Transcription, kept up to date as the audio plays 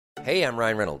Hey, I'm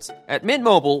Ryan Reynolds. At Mint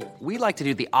Mobile, we like to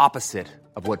do the opposite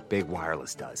of what Big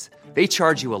Wireless does. They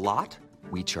charge you a lot,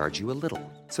 we charge you a little.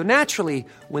 So naturally,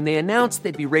 when they announced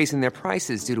they'd be raising their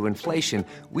prices due to inflation,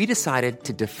 we decided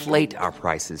to deflate our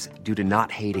prices due to not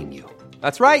hating you.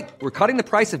 That's right. We're cutting the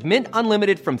price of Mint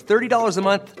Unlimited from $30 a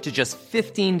month to just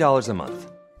 $15 a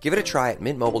month. Give it a try at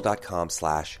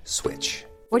mintmobile.com/switch.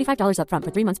 $45 up front for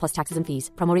 3 months plus taxes and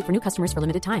fees. Promo rate for new customers for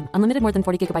limited time. Unlimited more than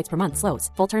 40 gigabytes per month. Slows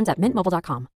full terms at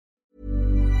mintmobile.com.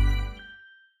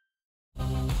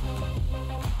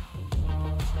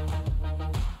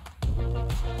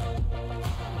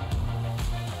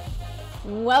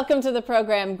 Welcome to the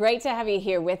program. Great to have you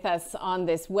here with us on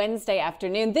this Wednesday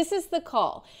afternoon. This is The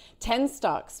Call. 10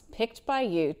 stocks picked by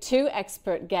you, 2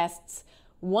 expert guests,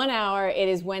 1 hour. It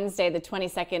is Wednesday, the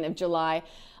 22nd of July.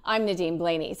 I'm Nadine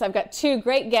Blaney. So I've got 2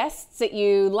 great guests that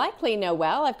you likely know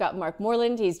well. I've got Mark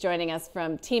Moreland. He's joining us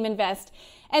from Team Invest,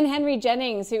 and Henry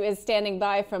Jennings, who is standing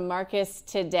by from Marcus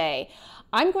today.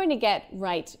 I'm going to get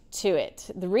right to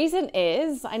it. The reason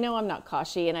is, I know I'm not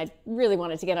Kashi, and I really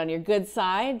wanted to get on your good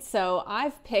side, so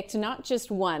I've picked not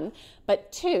just 1, but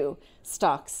 2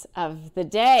 stocks of the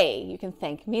day. You can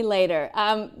thank me later.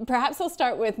 Perhaps I'll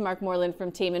start with Mark Moreland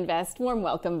from Team Invest. Warm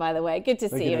welcome, by the way. Good to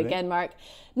see you again, Mark.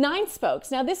 9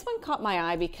 spokes. Now, this one caught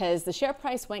my eye because the share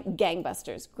price went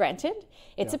gangbusters. Granted,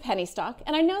 it's a penny stock,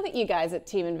 and I know that you guys at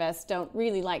Team Invest don't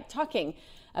really like talking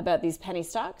about these penny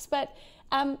stocks, but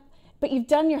you've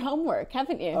done your homework,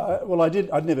 haven't you? Well, I did.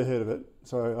 I'd never heard of it,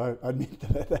 so I admit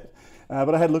that.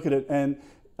 But I had a look at it, and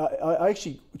I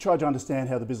actually tried to understand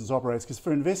how the business operates. Because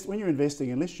when you're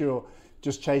investing, unless you're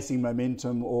just chasing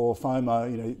momentum or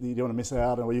FOMO, you don't want to miss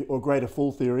out, or greater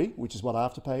fool theory, which is what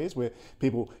Afterpay is, where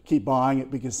people keep buying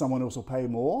it because someone else will pay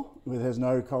more, where there's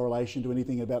no correlation to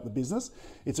anything about the business.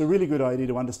 It's a really good idea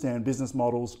to understand business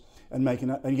models and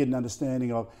get an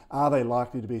understanding of, are they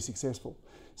likely to be successful?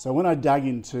 So when I dug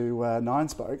into 9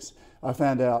 spokes, I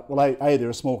found out, well, they're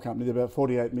a small company. They're about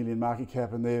 48 million market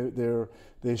cap, and their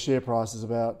share price is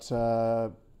about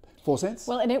 4 cents.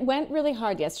 Well, and it went really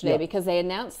hard yesterday because they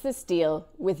announced this deal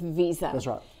with Visa. That's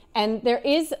right. And there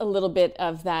is a little bit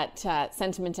of that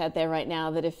sentiment out there right now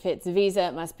that if it's Visa,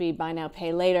 it must be buy now,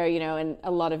 pay later, and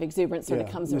a lot of exuberance sort of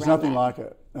comes around that. There's nothing that. like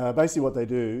it. Basically what they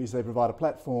do is they provide a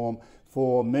platform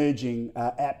for merging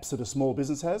apps that a small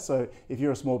business has. So if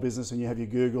you're a small business and you have your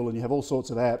Google and you have all sorts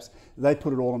of apps, they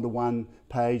put it all onto one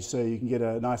page so you can get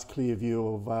a nice clear view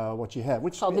of what you have.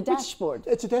 Called the dashboard.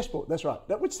 It's a dashboard, that's right,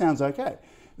 which sounds okay.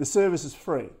 The service is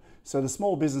free. So the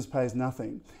small business pays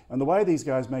nothing. And the way these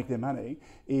guys make their money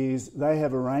is they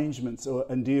have arrangements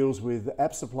and deals with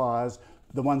app suppliers,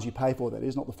 the ones you pay for, that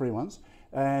is, not the free ones,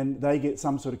 and they get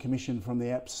some sort of commission from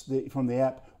the app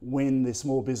when the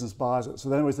small business buys it. So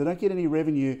in other words, they don't get any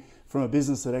revenue from a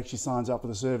business that actually signs up for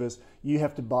the service. You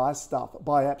have to buy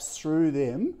apps through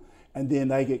them, and then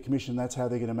they get commission. That's how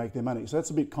they're going to make their money. So that's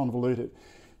a bit convoluted.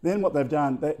 Then what they've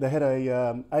done, they had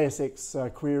a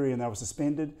ASX query, and they were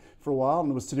suspended for a while,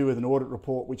 and it was to do with an audit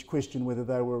report which questioned whether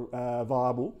they were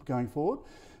viable going forward.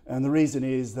 And the reason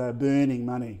is they're burning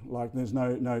money, like there's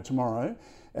no tomorrow.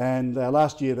 And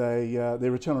last year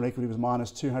their return on equity was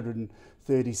minus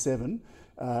 237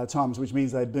 times, which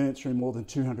means they burnt through more than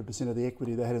 200% of the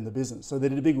equity they had in the business. So they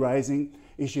did a big raising,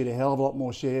 issued a hell of a lot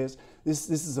more shares. This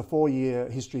is a 4-year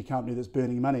history company that's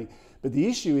burning money. But the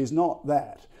issue is not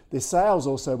that. Their sales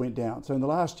also went down. So in the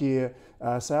last year,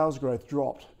 sales growth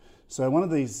dropped. So one of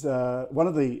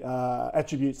the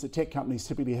attributes that tech companies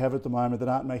typically have at the moment that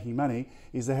aren't making money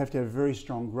is they have to have very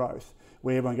strong growth,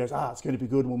 where everyone goes, it's going to be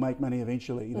good, we'll make money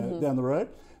eventually, down the road.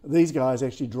 These guys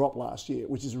actually dropped last year,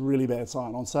 which is a really bad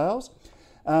sign on sales.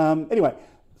 Anyway,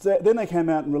 so then they came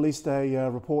out and released a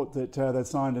report that they'd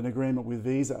signed an agreement with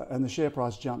Visa, and the share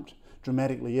price jumped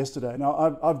dramatically yesterday.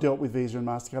 Now, I've dealt with Visa and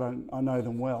MasterCard, I know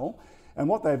them well, and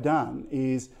what they've done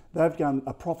is they've done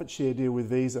a profit share deal with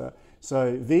Visa.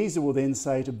 So Visa will then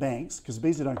say to banks, because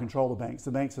Visa don't control the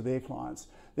banks are their clients,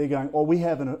 they're going, we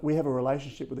have a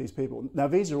relationship with these people. Now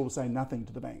Visa will say nothing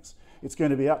to the banks. It's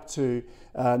going to be up to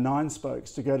 9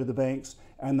 spokes to go to the banks,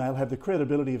 and they'll have the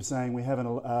credibility of saying we have an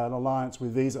alliance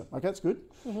with Visa. Okay, that's good.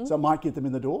 Mm-hmm. So it might get them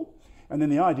in the door. And then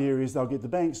the idea is they'll get the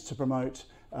banks to promote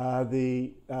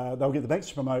the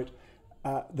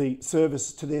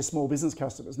service to their small business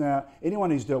customers. Now,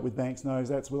 anyone who's dealt with banks knows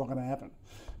that's not going to happen,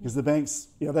 because the banks,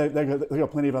 they've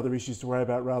got plenty of other issues to worry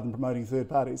about rather than promoting third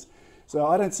parties. So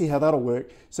I don't see how that'll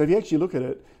work. So if you actually look at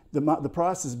it, the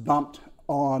price is bumped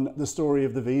on the story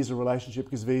of the Visa relationship,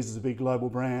 because Visa's a big global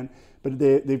brand. But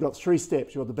they've got 3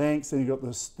 steps. You've got the banks, then you've got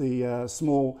the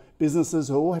small businesses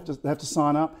who all have to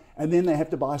sign up, and then they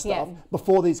have to buy stuff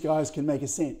before these guys can make a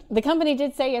cent. The company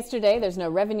did say yesterday there's no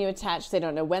revenue attached. They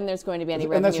don't know when there's going to be any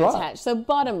revenue attached. So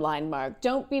bottom line, Mark,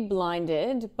 don't be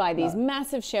blinded by these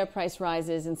massive share price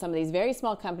rises in some of these very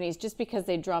small companies just because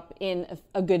they drop in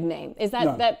a good name. Is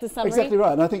that the summary? Exactly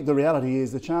right. And I think the reality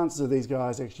is the chances of these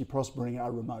guys actually prospering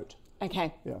are remote.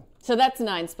 Okay. Yeah. So that's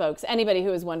 9 spokes. Anybody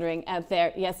who was wondering out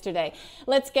there yesterday.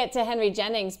 Let's get to Henry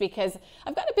Jennings, because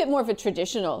I've got a bit more of a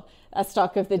traditional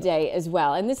stock of the day as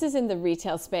well. And this is in the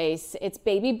retail space. It's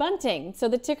Baby Bunting. So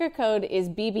the ticker code is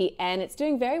BBN. It's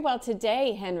doing very well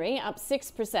today, Henry, up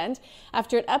 6%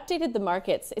 after it updated the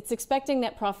markets. It's expecting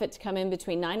net profit to come in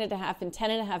between 9.5 and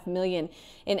 10.5 million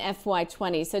in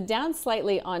FY20. So down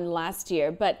slightly on last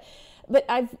year, But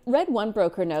I've read one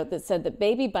broker note that said that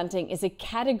Baby Bunting is a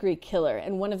category killer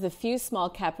and one of the few small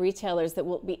cap retailers that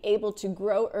will be able to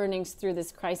grow earnings through this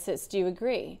crisis. Do you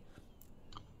agree?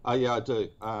 Yeah, I do.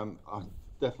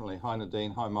 Definitely. Hi,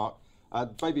 Nadine. Hi, Mark.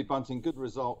 Baby Bunting, good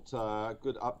result,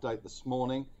 good update this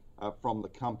morning from the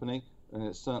company. And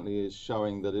it certainly is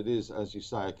showing that it is, as you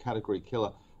say, a category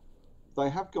killer. They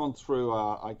have gone through,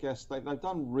 I guess, they've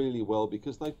done really well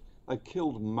because they've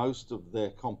killed most of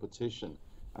their competition,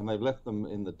 and they've left them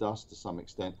in the dust to some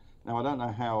extent. Now, I don't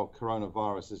know how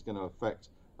coronavirus is going to affect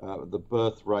the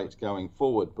birth rate going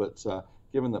forward, but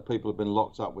given that people have been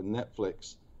locked up with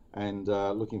Netflix and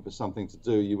looking for something to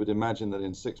do, you would imagine that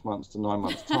in 6 months to 9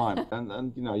 months' time,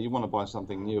 and you know, you want to buy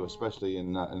something new, especially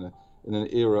in an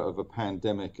era of a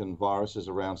pandemic and viruses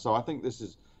around. So I think this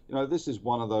is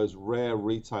one of those rare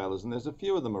retailers, and there's a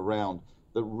few of them around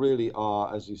that really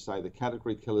are, as you say, the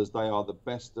category killers. They are the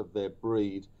best of their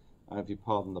breed, if you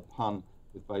pardon the pun,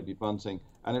 with Baby Bunting,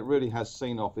 and it really has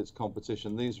seen off its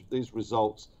competition. These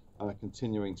results are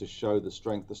continuing to show the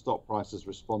strength. The stock price has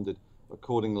responded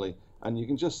accordingly, and you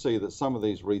can just see that some of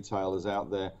these retailers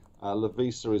out there,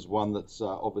 Lavisa is one that's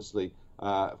obviously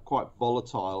quite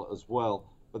volatile as well,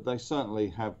 but they certainly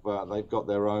have they've got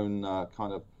their own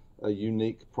kind of a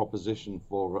unique proposition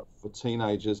for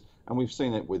teenagers, and we've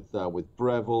seen it with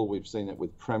Breville, we've seen it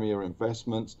with Premier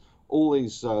Investments, all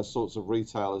these sorts of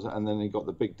retailers, and then you've got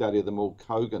the big daddy of them all,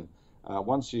 Kogan.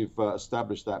 Once you've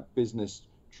established that business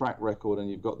track record and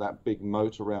you've got that big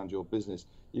moat around your business,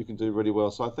 you can do really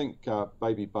well. So I think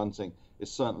Baby Bunting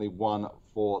is certainly one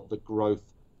for the growth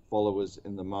followers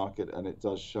in the market, and it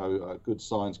does show good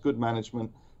signs, good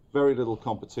management, very little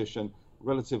competition,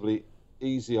 relatively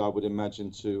easy, I would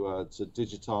imagine, to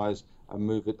digitize and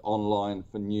move it online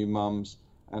for new mums.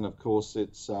 And of course,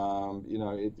 it's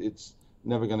it's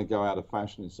never going to go out of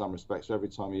fashion in some respects. Every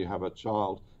time you have a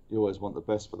child, you always want the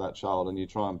best for that child, and you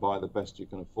try and buy the best you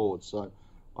can afford. So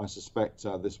I suspect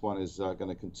this one is going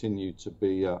to continue to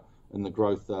be in the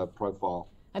growth profile.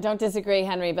 I don't disagree,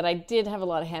 Henry, but I did have a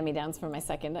lot of hand-me-downs for my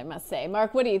second, I must say.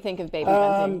 Mark, what do you think of Baby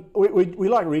Bunting? We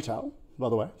like retail, by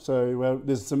the way. So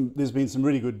there's been some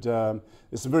really good,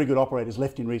 there's some very good operators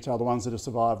left in retail, the ones that have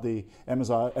survived the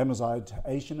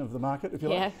Amazonization of the market, if you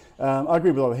like. I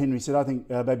agree with what Henry said. I think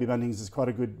Baby Bunting's is quite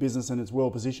a good business and it's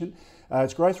well positioned.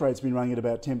 Its growth rate's been running at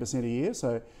about 10% a year,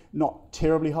 so not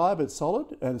terribly high, but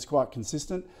solid, and it's quite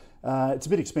consistent. It's a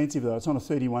bit expensive though. It's on a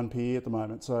 31 PE at the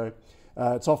moment, so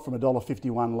it's off from a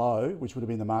 $1.51 low, which would have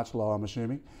been the March low, I'm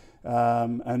assuming.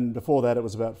 And before that it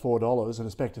was about $4 and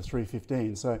it's back to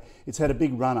 $3.15. So it's had a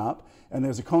big run up, and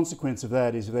there's a consequence of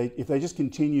that is if they just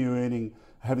continue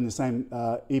having the same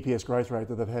EPS growth rate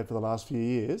that they've had for the last few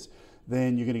years,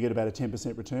 then you're going to get about a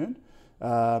 10% return,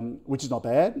 which is not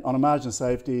bad. On a margin of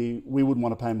safety, we wouldn't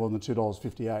want to pay more than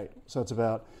 $2.58. So it's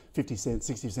about 50 cents,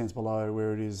 60 cents below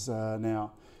where it is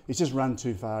now. It's just run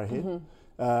too far ahead. Mm-hmm.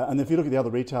 And if you look at the other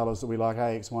retailers that we like,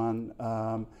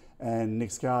 AX1 and Nick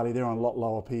Scali, they're on a lot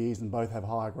lower PEs and both have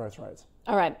higher growth rates.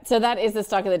 All right, so that is the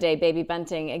stock of the day, Baby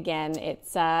Bunting. Again,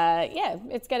 it's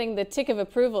it's getting the tick of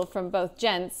approval from both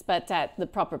gents, but at the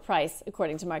proper price,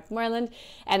 according to Mark Moreland,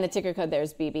 and the ticker code there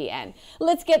is BBN.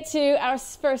 Let's get to our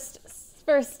first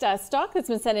stock that's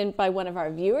been sent in by one of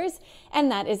our viewers,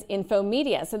 and that is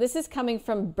Infomedia. So this is coming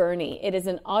from Bernie. It is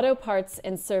an auto parts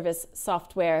and service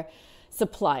software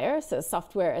supplier, so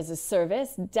software as a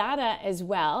service, data as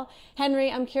well. Henry,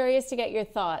 I'm curious to get your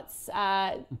thoughts.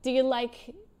 Do you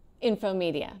like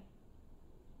Infomedia?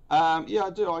 Yeah, I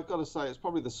do. I've got to say it's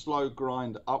probably the slow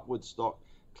grind upward stock.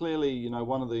 Clearly,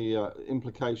 one of the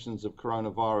implications of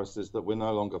coronavirus is that we're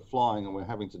no longer flying and we're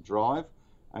having to drive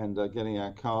and getting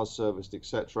our cars serviced,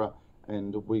 etc.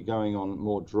 And we're going on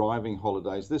more driving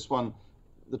holidays. This one,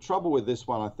 the trouble with this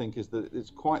one, I think, is that it's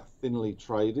quite thinly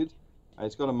traded.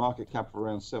 It's got a market cap of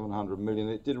around 700 million.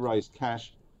 It did raise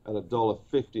cash at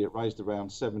 $1.50. It raised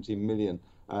around 70 million,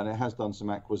 and it has done some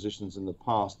acquisitions in the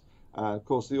past. Of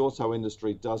course, the auto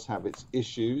industry does have its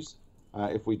issues.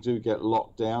 If we do get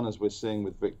locked down, as we're seeing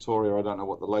with Victoria, I don't know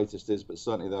what the latest is, but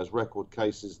certainly those record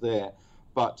cases there.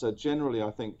 But generally,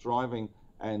 I think driving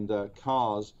and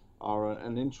cars are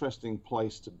an interesting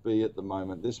place to be at the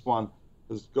moment. This one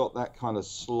has got that kind of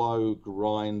slow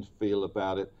grind feel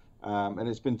about it, and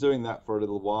it's been doing that for a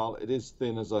little while. It is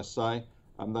thin, as I say,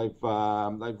 and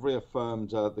they've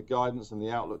reaffirmed the guidance and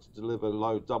the outlook to deliver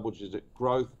low double-digit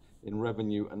growth in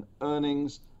revenue and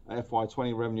earnings.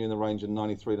 FY20 revenue in the range of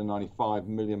 93 to 95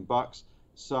 million bucks.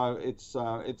 So it's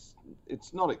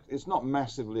not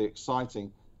massively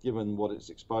exciting given what it's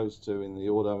exposed to in the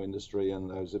auto industry and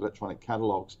those electronic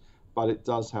catalogs, but it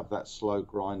does have that slow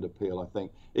grind appeal. I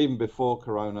think even before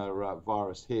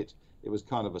coronavirus hit, it was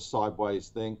kind of a sideways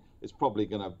thing. It's probably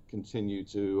going to continue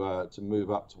to move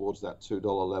up towards that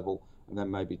 $2 level and then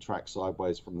maybe track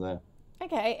sideways from there.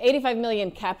 Okay, 85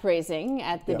 million cap raising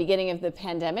at the beginning of the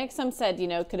pandemic. Some said,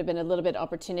 could have been a little bit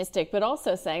opportunistic, but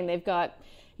also saying they've got,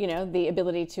 the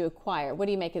ability to acquire. What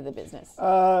do you make of the business?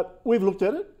 We've looked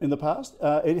at it in the past.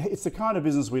 It's the kind of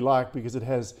business we like because it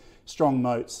has strong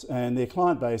moats, and their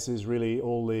client base is really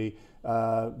all the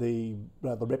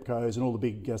repcos and all the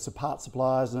big part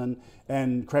suppliers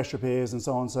and crash repairs and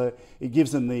so on. So it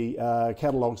gives them the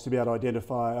catalogues to be able to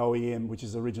identify OEM, which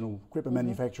is original equipment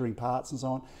manufacturing parts and so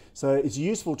on. So it's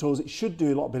useful tools. It should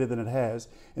do a lot better than it has.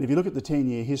 And if you look at the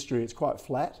 10-year history, it's quite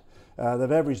flat.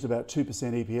 They've averaged about 2%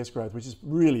 EPS growth, which is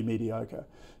really mediocre.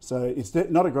 So it's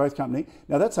not a growth company.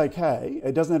 Now that's okay.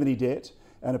 It doesn't have any debt,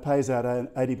 and it pays out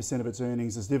 80% of its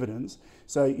earnings as dividends.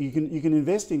 So you can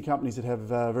invest in companies that have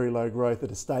very low growth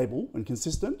that are stable and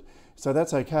consistent. So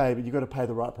that's okay, but you've got to pay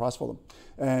the right price for them.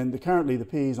 And currently the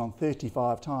PE is on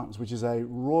 35 times, which is a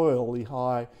royally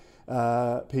high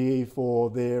PE for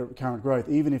their current growth,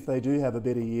 even if they do have a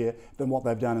better year than what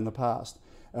they've done in the past.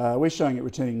 We're showing it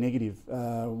returning negative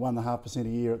 1.5% a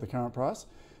year at the current price.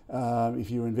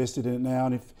 If you invested in it now,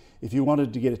 and if you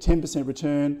wanted to get a 10%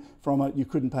 return from it, you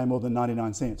couldn't pay more than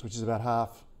 99 cents, which is about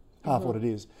half what it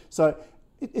is. So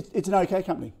it's an okay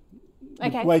company.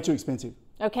 Okay. Way too expensive.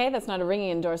 Okay, that's not a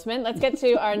ringing endorsement. Let's get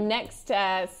to our next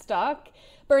stock.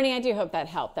 Bernie, I do hope that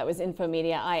helped. That was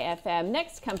Infomedia IFM.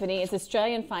 Next company is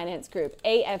Australian Finance Group,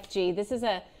 AFG. This is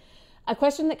a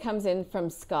question that comes in from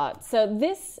Scott. So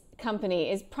this company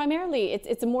is primarily,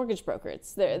 it's a mortgage broker.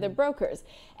 They're brokers.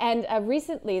 And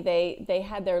recently they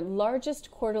had their largest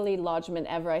quarterly lodgement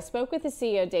ever. I spoke with the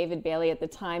CEO, David Bailey, at the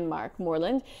time, Mark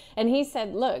Moreland, and he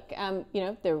said, look,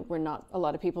 there were not a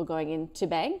lot of people going into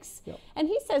banks. Yep. And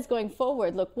he says going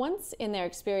forward, look, once in their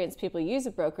experience people use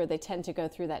a broker, they tend to go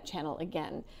through that channel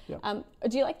again. Yep.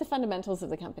 Do you like the fundamentals of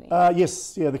the company?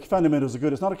 Yes, the fundamentals are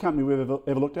good. It's not a company we've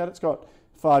ever looked at. It's got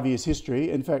 5 years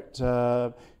history. In fact,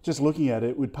 just looking at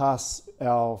it would pass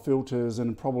our filters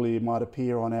and probably might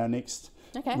appear on our next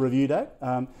review date.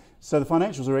 So the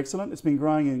financials are excellent. It's been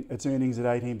growing its earnings at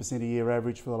 18% a year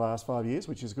average for the last 5 years,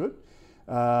 which is good.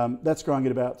 That's growing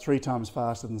at about 3 times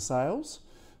faster than sales.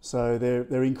 So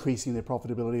they're increasing their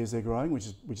profitability as they're growing, which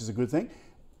is a good thing.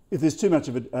 If there's too much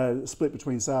of a split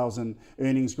between sales and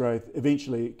earnings growth,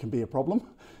 eventually it can be a problem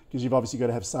because you've obviously got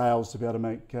to have sales to be able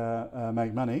to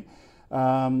make money.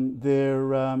 Their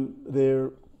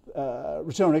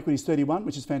return on equity is 31,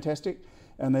 which is fantastic,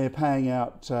 and they're paying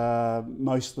out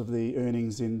most of the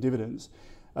earnings in dividends.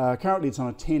 Currently it's on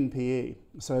a 10 PE,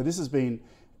 so this has been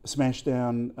smashed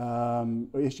down.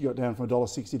 It actually got down from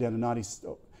 $1.60 down to 90.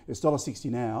 It's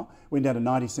 $1.60 now. Went down to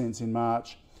 90 cents in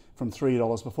March from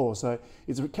 $3 before. So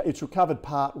it's recovered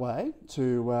part way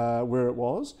to where it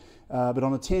was, but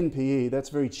on a 10 PE, that's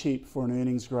very cheap for an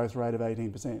earnings growth rate of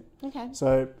 18%. Okay.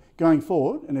 So going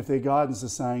forward, and if their guidance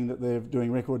is saying that they're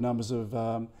doing record numbers of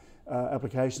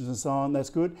applications and so on,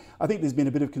 that's good. I think there's been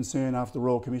a bit of concern after the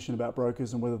Royal Commission about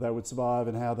brokers and whether they would survive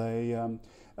and how they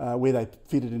where they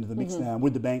fitted into the mix now. And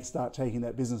would the banks start taking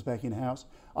that business back in-house?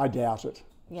 I doubt it.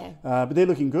 Yeah. But they're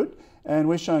looking good, and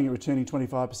we're showing it returning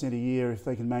 25% a year if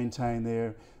they can maintain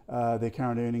their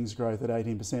current earnings growth at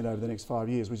 18% over the next 5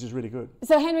 years, which is really good.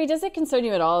 So, Henry, does it concern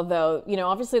you at all, though?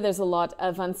 Obviously there's a lot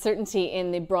of uncertainty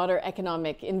in the broader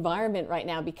economic environment right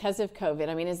now because of COVID.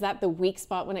 I mean, is that the weak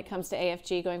spot when it comes to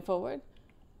AFG going forward?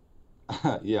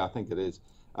 Yeah, I think it is.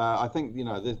 I think,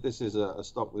 this is a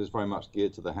stock that is very much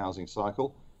geared to the housing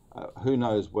cycle. Who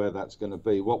knows where that's going to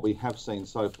be? What we have seen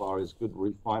so far is good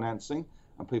refinancing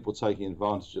and people taking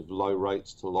advantage of low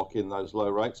rates to lock in those low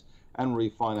rates and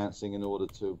refinancing in order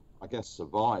to, I guess,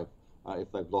 survive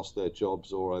if they've lost their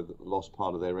jobs or lost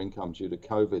part of their income due to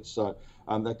COVID. So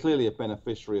they're clearly a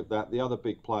beneficiary of that. The other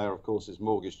big player, of course, is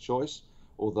Mortgage Choice,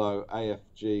 although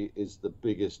AFG is the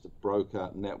biggest broker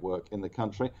network in the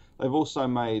country. They've also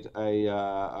made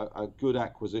a good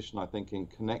acquisition, I think, in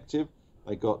Connective.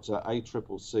 They got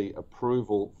ACCC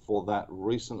approval for that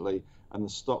recently, and the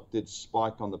stock did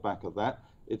spike on the back of that.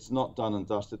 It's not done and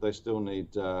dusted. They still need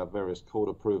various court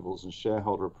approvals and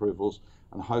shareholder approvals,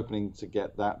 and hoping to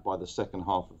get that by the second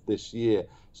half of this year.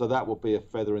 So that will be a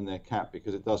feather in their cap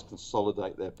because it does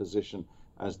consolidate their position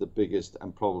as the biggest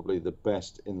and probably the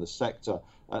best in the sector.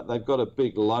 They've got a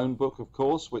big loan book, of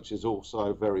course, which is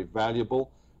also very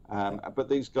valuable. But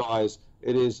these guys,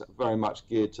 it is very much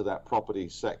geared to that property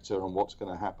sector and what's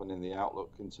going to happen in the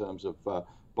outlook in terms of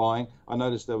buying. I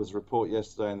noticed there was a report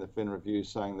yesterday in the Fin Review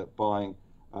saying that buying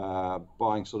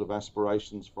sort of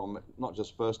aspirations from not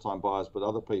just first-time buyers but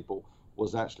other people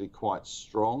was actually quite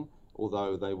strong,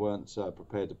 although they weren't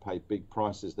prepared to pay big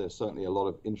prices. There's certainly a lot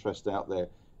of interest out there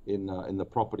in the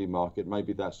property market.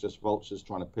 Maybe that's just vultures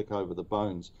trying to pick over the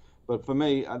bones. But for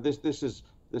me, this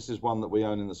is one that we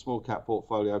own in the small cap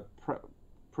portfolio,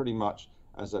 pretty much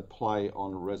as a play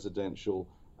on residential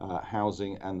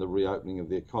housing and the reopening of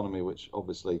the economy, which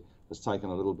obviously has taken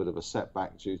a little bit of a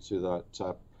setback due to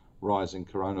that rise in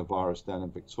coronavirus down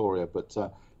in Victoria. But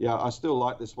yeah, I still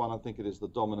like this one. I think it is the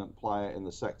dominant player in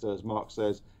the sector. As Mark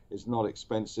says, it's not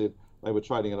expensive. They were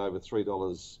trading at over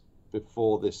 $3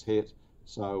 before this hit.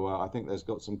 So I think there's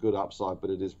got some good upside,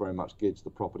 but it is very much geared to the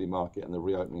property market and the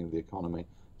reopening of the economy.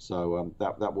 So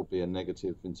that will be a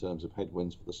negative in terms of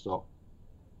headwinds for the stock.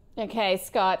 Okay,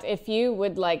 Scott, if you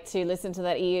would like to listen to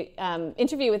that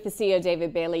interview with the CEO,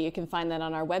 David Bailey, you can find that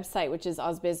on our website, which is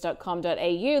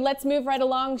ausbiz.com.au. Let's move right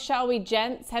along, shall we,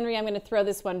 gents? Henry, I'm going to throw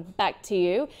this one back to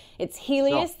you. It's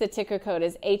Helios. Sure. The ticker code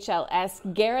is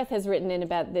HLS. Gareth has written in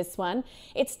about this one.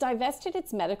 It's divested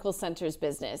its medical centers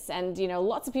business. And, you know,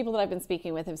 lots of people that I've been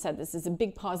speaking with have said this is a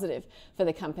big positive for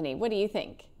the company. What do you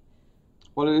think?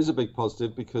 Well, it is a big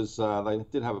positive because they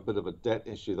did have a bit of a debt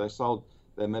issue. They sold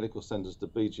their medical centres to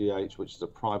BGH, which is a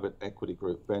private equity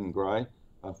group, Ben Gray,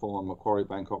 former Macquarie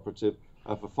Bank operative,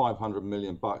 for $500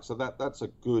 million. So that's a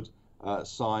good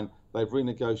sign. They've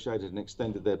renegotiated and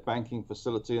extended their banking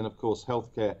facility, and of course,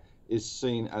 healthcare is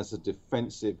seen as a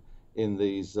defensive in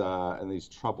these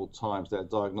troubled times. Their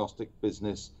diagnostic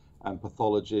business and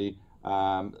pathology.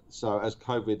 So as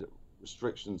COVID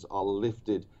restrictions are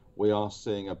lifted, we are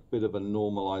seeing a bit of a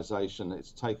normalisation.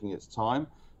 It's taking its time.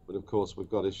 But of course, we've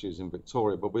got issues in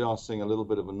Victoria, but we are seeing a little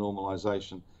bit of a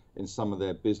normalisation in some of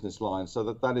their business lines. So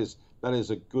that is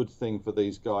a good thing for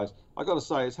these guys. I got to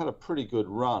say, it's had a pretty good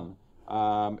run.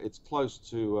 It's close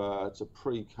to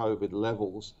pre-COVID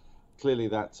levels. Clearly,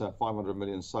 that 500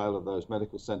 million sale of those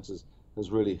medical centres has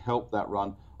really helped that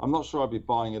run. I'm not sure I'd be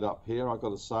buying it up here. I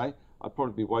got to say, I'd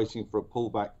probably be waiting for a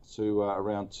pullback to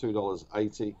around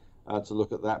 $2.80 to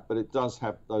look at that. But it does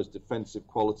have those defensive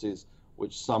qualities,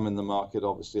 which some in the market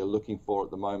obviously are looking for at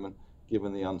the moment,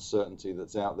 given the uncertainty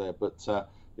that's out there. But,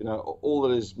 you know, all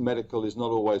that is medical is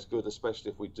not always good, especially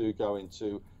if we do go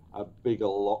into a bigger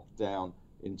lockdown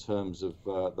in terms of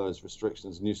those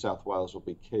restrictions. New South Wales will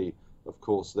be key, of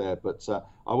course, there. But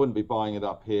I wouldn't be buying it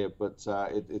up here, but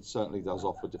it certainly does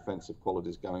offer defensive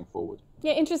qualities going forward.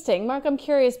 Yeah, interesting. Mark, I'm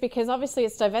curious because obviously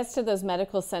it's divested those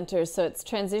medical centres, so it's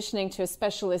transitioning to a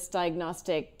specialist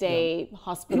diagnostic day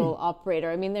hospital operator.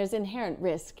 I mean, there's inherent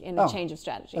risk in a change of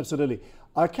strategy. Absolutely.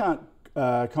 I can't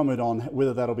comment on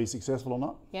whether that'll be successful or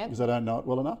not, because I don't know it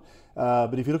well enough.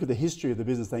 But if you look at the history of the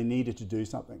business, they needed to do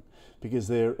something because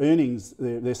their earnings,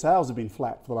 their sales have been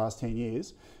flat for the last 10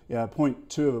 years,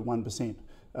 0.2%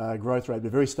 growth rate.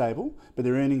 They're very stable, but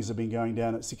their earnings have been going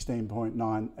down at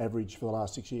 16.9 average for the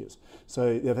last 6 years.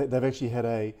 So they've actually had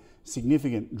a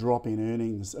significant drop in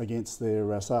earnings against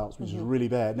their sales, which is really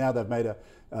bad. Now they've made a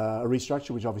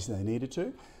restructure, which obviously they needed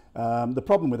to. The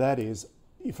problem with that is,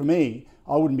 for me,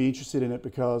 I wouldn't be interested in it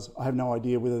because I have no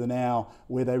idea whether they're now,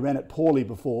 where they ran it poorly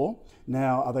before,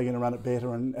 now are they going to run it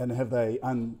better and have they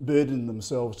unburdened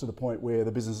themselves to the point where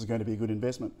the business is going to be a good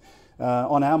investment.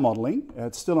 On our modelling,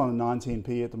 it's still on a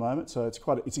 19p at the moment, so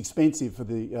it's expensive for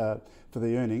the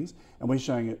earnings, and we're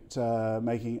showing it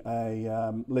making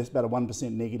about a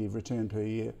 1% negative return per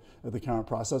year at the current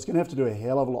price. So it's going to have to do a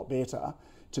hell of a lot better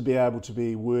to be able to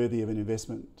be worthy of an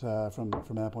investment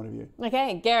from our point of view.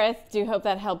 Okay, Gareth, do hope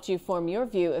that helped you form your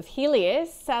view of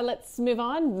Helios. Let's move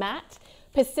on. Matt,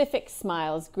 Pacific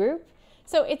Smiles Group.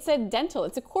 So it's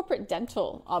a corporate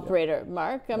dental operator,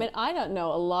 Mark. I mean, I don't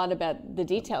know a lot about the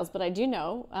details, but I do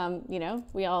know,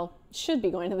 we all should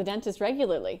be going to the dentist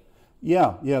regularly.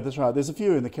 Yeah, that's right. There's a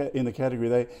few in the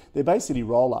category. They're basically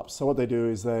roll-ups. So what they do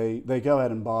is they go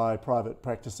out and buy private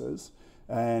practices,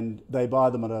 and they buy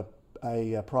them at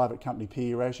a private company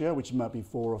PE ratio, which might be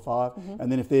 4 or 5,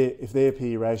 and then if their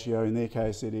PE ratio, in their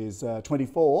case, it is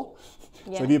 24.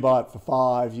 Yeah. So if you buy it for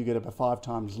 5, you get about 5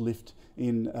 times lift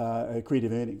in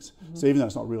accretive earnings. So even though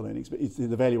it's not real earnings, but it's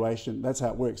the valuation, that's how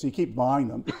it works. So you keep buying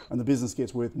them and the business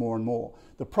gets worth more and more.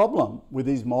 The problem with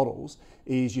these models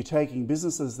is you're taking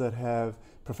businesses that have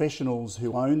professionals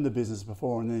who owned the business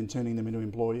before and then turning them into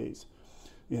employees,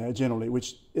 generally,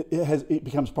 which it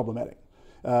becomes problematic.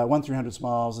 1300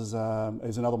 Smiles is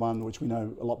another one which we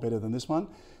know a lot better than this one.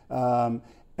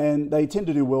 And they tend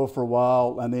to do well for a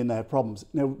while and then they have problems.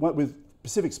 Now with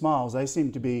Pacific Smiles, they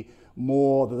seem to be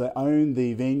more that they own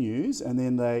the venues and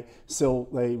then they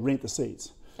rent the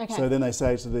seats. Okay. So then they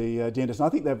say to the dentist, and I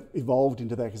think they've evolved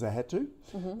into that because they had to,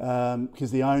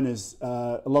 because the owners,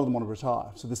 a lot of them want to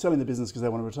retire. So they're selling the business because they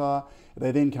want to retire.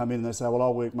 They then come in and they say, well,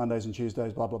 I'll work Mondays and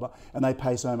Tuesdays, blah, blah, blah. And they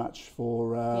pay so much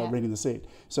for renting the seat.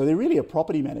 So they're really a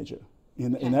property manager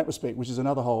in that respect, which is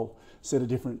another whole set of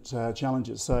different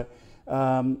challenges. So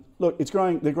look, it's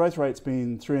growing. The growth rate's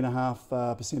been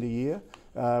 3.5% a year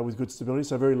with good stability,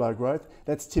 so very low growth.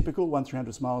 That's typical.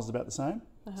 1300 Smiles is about the same.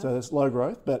 So that's low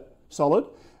growth, but solid.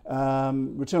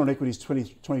 Return on equity is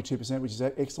 22%, which is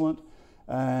excellent.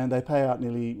 And they paid out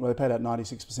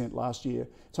 96% last year.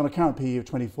 It's on a current PE of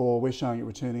 24. We're showing it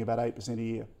returning about 8% a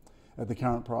year at the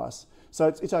current price. So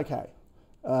it's okay,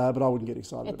 but I wouldn't get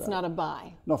excited about it. It's not a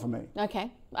buy. Not for me.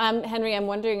 Okay. Henry, I'm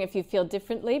wondering if you feel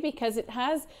differently because it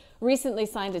has recently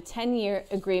signed a 10-year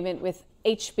agreement with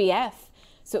HBF.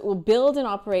 So it will build and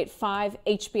operate 5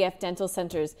 HBF dental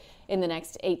centres in the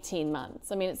next 18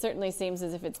 months. I mean, it certainly seems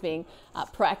as if it's being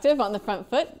proactive on the front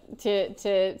foot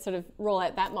to sort of roll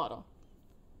out that model.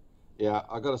 Yeah,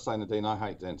 I got to say, Nadine, I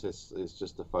hate dentists. It's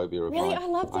just a phobia of mine. Really? I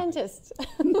love dentists.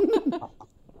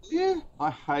 Yeah,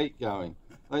 I hate going.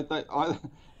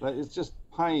 It's just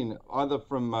pain, either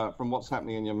from what's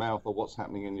happening in your mouth or what's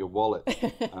happening in your wallet.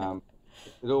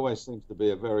 It always seems to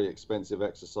be a very expensive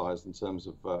exercise in terms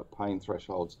of pain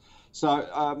thresholds.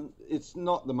 So it's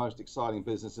not the most exciting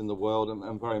business in the world,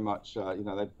 and very much,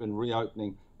 they've been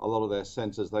reopening a lot of their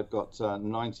centres. They've got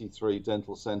 93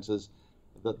 dental centres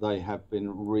that they have been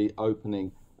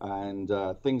reopening, and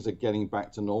things are getting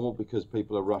back to normal because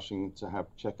people are rushing to have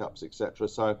checkups, etc.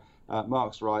 So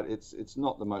Mark's right, it's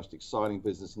not the most exciting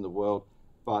business in the world,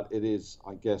 but it is,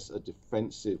 I guess, a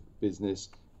defensive business,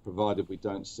 provided we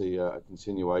don't see a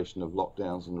continuation of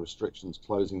lockdowns and restrictions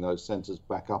closing those centres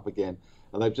back up again.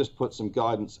 And they've just put some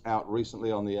guidance out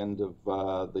recently on the end of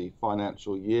the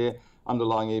financial year.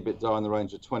 Underlying EBITDA in the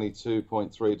range of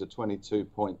 22.3 to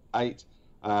 22.8,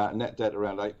 net debt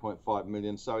around 8.5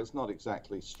 million. So it's not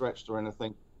exactly stretched or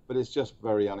anything, but it's just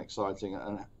very unexciting.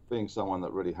 And being someone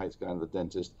that really hates going to the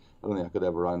dentist, I don't think I could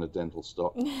ever own a dental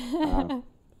stock.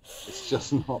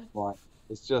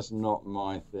 It's just not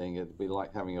my thing. It'd be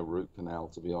like having a root canal,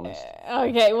 to be honest.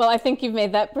 Okay, well, I think you've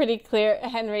made that pretty clear,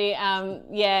 Henry.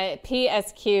 Yeah,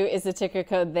 PSQ is the ticker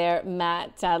code there,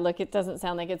 Matt. Look, it doesn't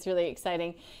sound like it's really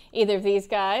exciting. Either of these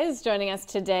guys joining us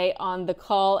today on the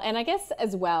call. And I guess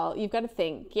as well, you've got to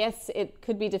think, yes, it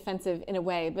could be defensive in a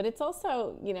way, but it's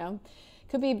also,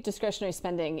 could be discretionary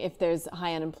spending if there's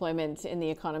high unemployment in the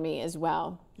economy as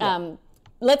well. Yeah.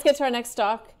 Let's get to our next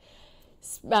stock.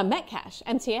 Metcash,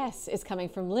 MTS, is coming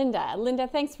from Linda. Linda,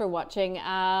 thanks for watching.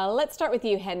 Let's start with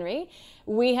you, Henry.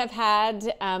 We have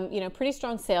had, pretty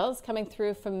strong sales coming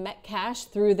through from Metcash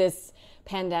through this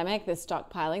pandemic, this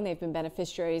stockpiling. They've been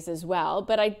beneficiaries as well.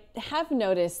 But I have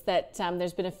noticed that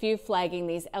there's been a few flagging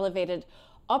these elevated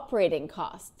operating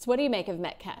costs. What do you make of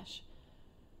Metcash?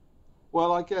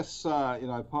 Well, I guess, part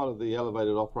of the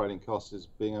elevated operating costs is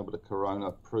being able to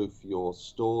corona-proof your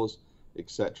stores,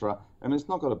 etc. I mean, it's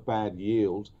not got a bad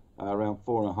yield, around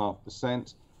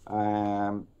 4.5%,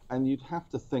 and you'd have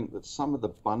to think that some of the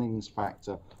Bunnings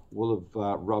factor will have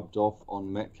rubbed off on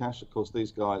Metcash. Of course,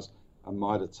 these guys are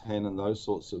Mitre 10 and those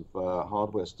sorts of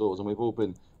hardware stores, and we've all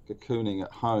been cocooning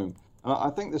at home. And I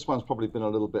think this one's probably been a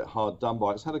little bit hard done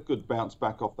by. It's had a good bounce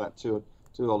back off that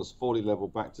 $2.40 level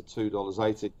back to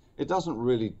 $2.80. It doesn't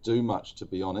really do much, to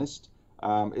be honest.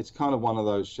 It's kind of one of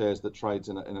those shares that trades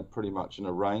in a pretty much in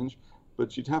a range.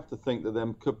 But you'd have to think that there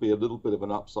could be a little bit of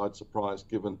an upside surprise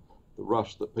given the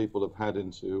rush that people have had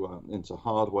into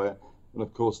hardware, and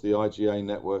of course the IGA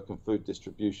network and food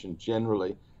distribution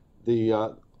generally.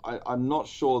 I'm not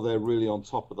sure they're really on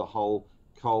top of the whole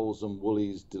Coles and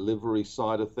Woolies delivery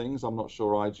side of things. I'm not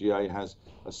sure IGA has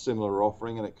a similar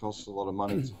offering, and it costs a lot of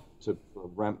money to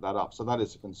ramp that up. So that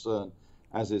is a concern,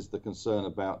 as is the concern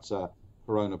about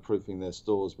corona-proofing their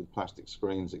stores with plastic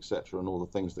screens, etc., and all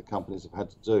the things that companies have had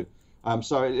to do.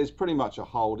 So it's pretty much a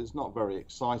hold. It's not very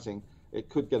exciting. It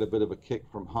could get a bit of a kick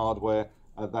from hardware.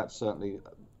 That's certainly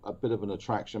a bit of an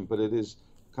attraction, but it is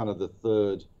kind of the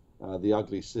third, the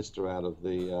ugly sister out of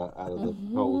the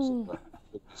Coles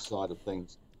side of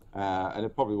things, and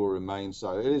it probably will remain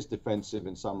so. It is defensive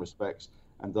in some respects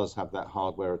and does have that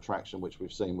hardware attraction, which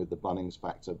we've seen with the Bunnings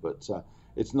factor, but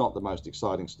it's not the most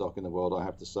exciting stock in the world, I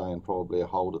have to say, and probably a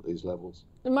hold at these levels.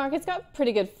 Mark, it's got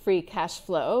pretty good free cash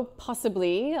flow,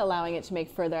 possibly allowing it to make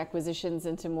further acquisitions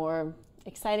into more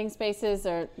exciting spaces,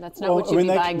 or that's not what you'd be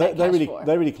buying that cash for?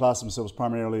 They really class themselves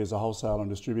primarily as a wholesale and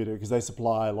distributor because they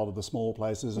supply a lot of the small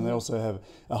places, and they also have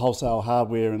a wholesale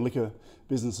hardware and liquor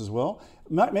business as well.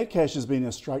 Metcash has been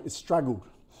it's struggled.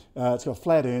 It's got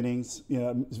flat earnings.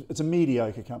 It's a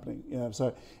mediocre company.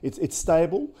 So it's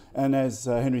stable, and as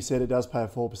Henry said, it does pay a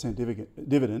 4%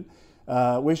 dividend.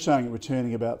 We're showing it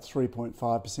returning about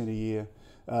 3.5% a year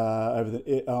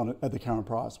at the current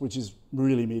price, which is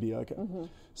really mediocre.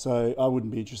 So I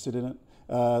wouldn't be interested in it.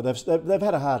 They've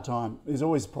had a hard time. There's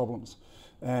always problems,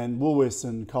 and Woolworths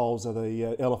and Coles are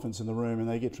the elephants in the room, and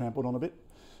they get trampled on a bit.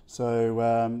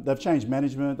 So they've changed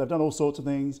management, they've done all sorts of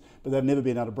things, but they've never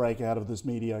been able to break out of this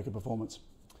mediocre performance.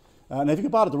 Now, if you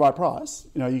could buy it at the right price,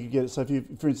 you could get it. So,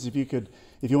 for instance,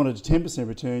 if you wanted a 10%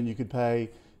 return, you could pay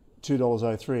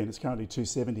 $2.03, and it's currently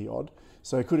 $2.70 odd.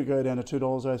 So, could it go down to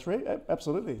 $2.03?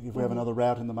 Absolutely. If we have another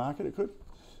route in the market, it could.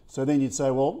 So then you'd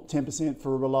say, well, 10%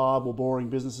 for a reliable, boring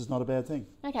business is not a bad thing.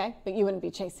 Okay, but you wouldn't be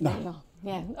chasing it at all.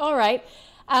 Yeah. All right.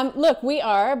 Look, we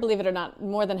are, believe it or not,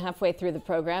 more than halfway through the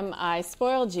program. I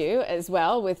spoiled you as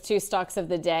well with two stocks of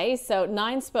the day. So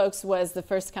Nine Spokes was the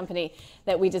first company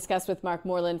that we discussed with Mark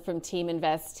Moreland from Team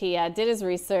Invest. He did his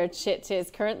research. It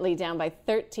is currently down by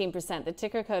 13%. The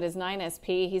ticker code is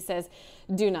 9SP. He says,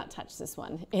 do not touch this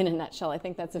one, in a nutshell. I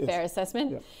think that's a fair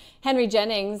assessment. Yep. Henry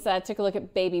Jennings took a look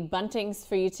at Baby Buntings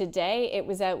for you today. It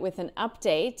was out with an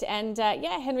update. And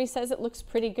Henry says it looks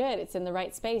pretty good. It's in the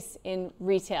right space in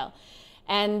retail.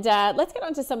 And let's get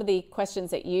on to some of the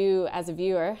questions that you, as a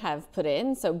viewer, have put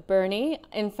in. So Bernie,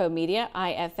 Infomedia,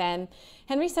 IFN.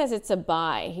 Henry says it's a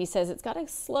buy. He says it's got a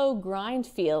slow grind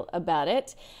feel about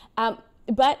it.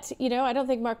 But, I don't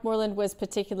think Mark Moreland was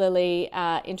particularly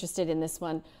interested in this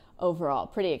one overall.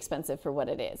 Pretty expensive for what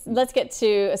it is. Let's get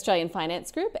to Australian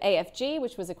Finance Group, AFG,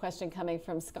 which was a question coming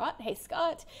from Scott. Hey,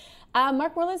 Scott.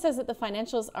 Mark Moreland says that the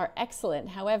financials are excellent.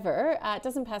 However, it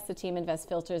doesn't pass the Team Invest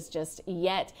filters just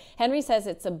yet. Henry says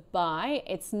it's a buy.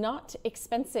 It's not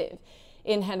expensive,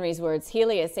 in Henry's words.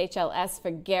 Helios, HLS for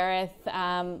Gareth.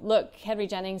 Look, Henry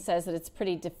Jennings says that it's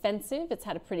pretty defensive. It's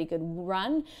had a pretty good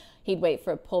run. He'd wait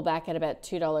for a pullback at about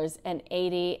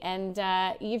 $2.80.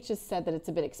 And you've just said that it's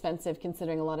a bit expensive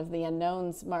considering a lot of the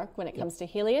unknowns, Mark, when it comes to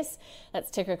Helios. That's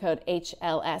ticker code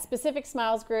HLS. Pacific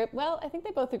Smiles Group, well, I think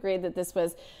they both agreed that this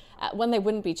was one they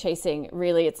wouldn't be chasing,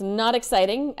 really. It's not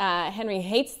exciting. Henry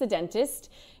hates the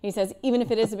dentist. He says even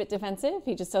if it is a bit defensive,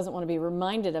 he just doesn't want to be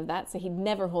reminded of that, so he'd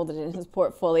never hold it in his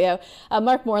portfolio.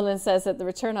 Mark Moreland says that the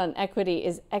return on equity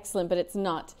is excellent, but it's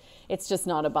not. It's just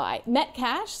not a buy.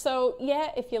 Metcash, so yeah,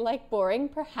 if you like boring,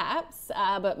 perhaps,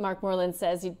 but Mark Moreland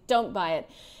says you don't buy it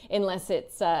unless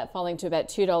it's falling to about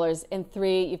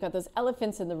 $2.03. You've got those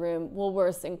elephants in the room,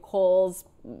 Woolworths and Coles.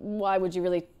 Why would you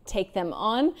really take them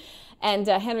on? And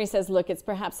Henry says, look, it's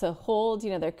perhaps a hold.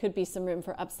 There could be some room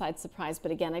for upside surprise.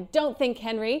 But again, I don't think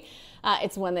Henry,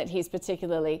 it's one that he's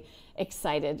particularly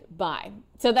excited by.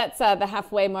 So that's the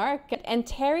halfway mark.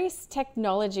 Antares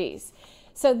Technologies.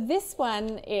 So this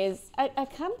one is a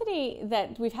company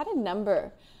that we've had a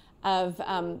number of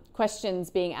questions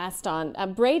being asked on.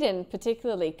 Braden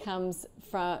particularly comes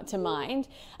to mind.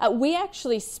 We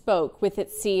actually spoke with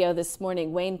its CEO this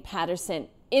morning, Wayne Patterson.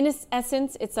 In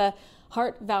essence, it's a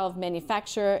heart valve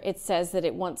manufacturer. It says that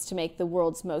it wants to make the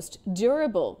world's most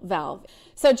durable valve.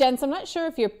 So, Jens, I'm not sure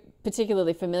if you're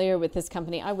particularly familiar with this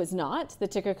company. I was not. The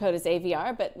ticker code is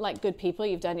AVR, but like good people,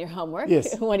 you've done your homework.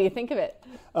 Yes. What do you think of it?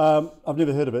 I've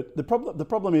never heard of it. The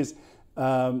problem is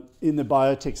in the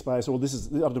biotech space, or this is,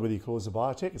 I don't know whether you call this a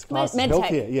biotech, it's classed as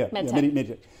healthcare. Yeah,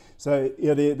 medtech. So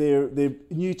they're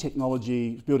new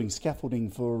technology, building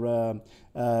scaffolding for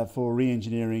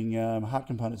re-engineering heart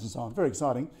components and so on. Very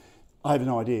exciting. I have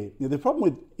no idea. The problem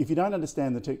with, if you don't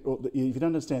understand if you don't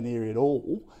understand the area at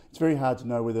all, it's very hard to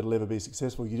know whether it'll ever be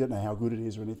successful. You don't know how good it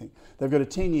is or anything. They've got a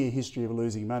 10-year history of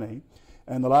losing money,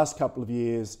 and the last couple of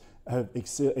years have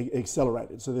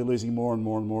accelerated. So they're losing more and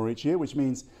more and more each year, which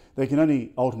means they can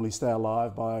only ultimately stay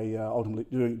alive by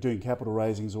ultimately doing capital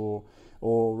raisings or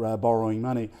borrowing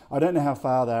money. I don't know how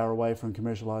far they are away from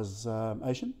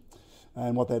commercialisation.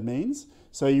 and what that means.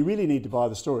 So you really need to buy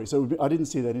the story. So I didn't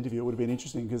see that interview. It would have been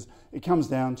interesting because it comes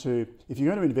down to, if you're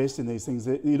going to invest in these things,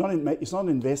 it's not an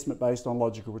investment based on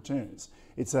logical returns.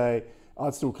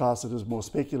 I'd still class it as more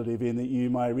speculative, in that you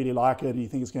may really like it and you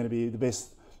think it's going to be the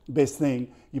best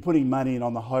thing. You're putting money in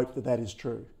on the hope that that is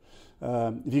true.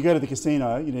 If you go to the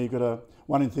casino, you've got a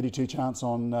 1 in 32 chance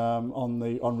on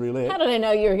roulette. How did I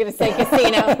know you were going to say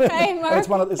casino? Hey, Mark.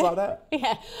 It's like that.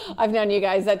 Yeah, I've known you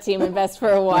guys at Team Invest for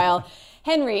a while.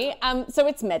 Henry, so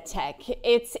it's medtech.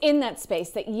 It's in that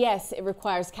space that, yes, it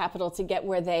requires capital to get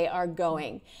where they are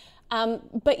going.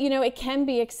 But, it can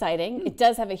be exciting. It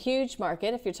does have a huge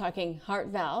market if you're talking heart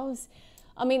valves.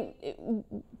 I mean,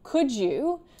 could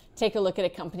you take a look at a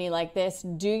company like this,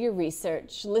 do your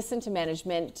research, listen to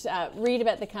management, read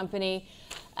about the company,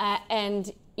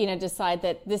 and decide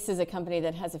that this is a company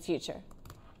that has a future?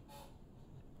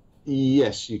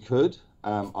 Yes, you could.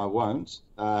 I won't.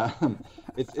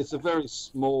 It's a very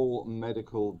small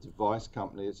medical device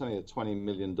company. It's only a $20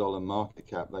 million market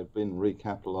cap. They've been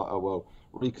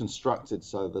reconstructed,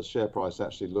 so the share price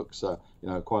actually looks,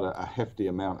 quite a hefty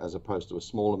amount as opposed to a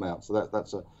small amount. So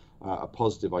that's a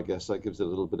positive, I guess. That gives it a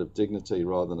little bit of dignity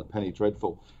rather than a penny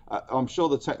dreadful. I'm sure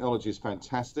the technology is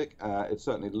fantastic. It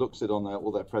certainly looks it on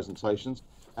all their presentations,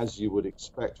 as you would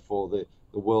expect for the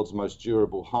world's most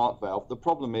durable heart valve. The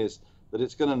problem is that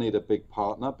it's going to need a big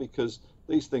partner, because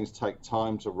these things take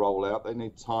time to roll out. They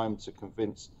need time to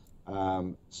convince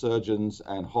surgeons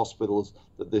and hospitals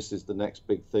that this is the next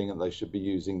big thing and they should be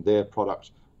using their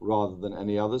product rather than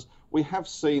any others. We have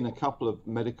seen a couple of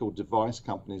medical device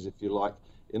companies, if you like,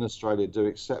 in Australia do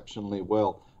exceptionally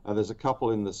well. There's a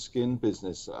couple in the skin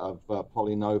business of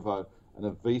Polynovo and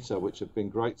Avita, which have been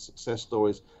great success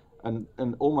stories, and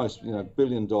almost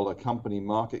billion-dollar company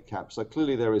market cap. So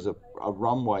clearly there is a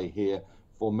runway here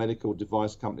for medical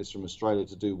device companies from Australia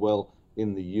to do well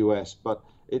in the US, but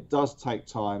it does take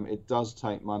time, it does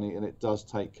take money, and it does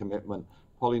take commitment.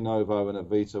 Polynovo and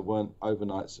Avita weren't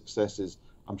overnight successes.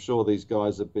 I'm sure these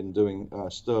guys have been doing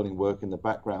sterling work in the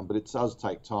background, but it does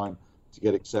take time to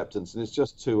get acceptance, and it's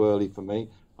just too early for me.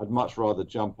 I'd much rather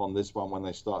jump on this one when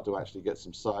they start to actually get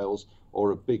some sales,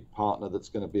 or a big partner that's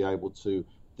going to be able to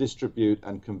distribute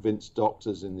and convince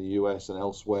doctors in the US and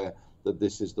elsewhere that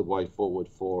this is the way forward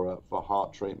for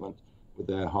heart treatment with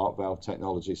their heart valve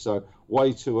technology. So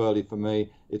way too early for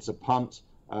me. It's a punt.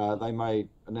 They may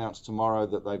announce tomorrow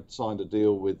that they've signed a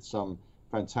deal with some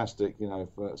fantastic,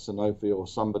 for Sanofi or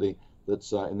somebody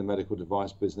that's in the medical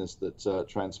device business that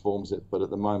transforms it. But at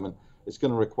the moment, it's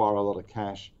going to require a lot of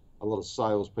cash, a lot of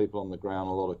sales people on the ground,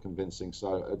 a lot of convincing.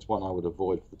 So it's one I would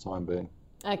avoid for the time being.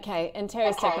 Okay, and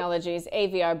Terrace Technologies,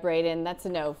 AVR, Braden, that's a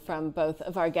no from both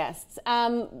of our guests.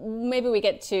 Maybe we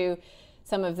get to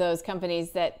some of those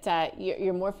companies that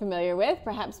you're more familiar with,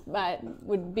 perhaps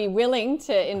would be willing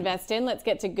to invest in. Let's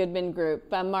get to Goodman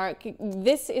Group. Mark,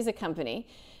 this is a company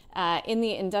in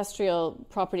the industrial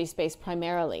property space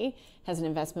primarily, has an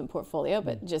investment portfolio,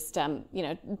 but just,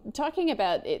 talking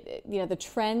about it, the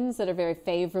trends that are very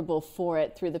favorable for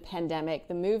it through the pandemic,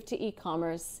 the move to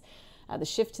e-commerce, the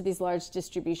shift to these large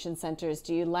distribution centers.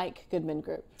 Do you like Goodman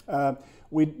Group?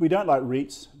 We don't like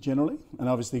REITs generally, and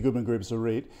obviously Goodman Group is a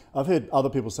REIT. I've heard other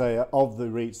people say of the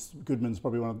REITs, Goodman's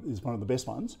probably one of the best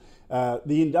ones.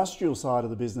 The industrial side of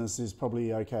the business is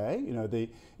probably okay.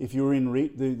 If you're in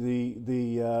REIT,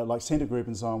 like Scentre Group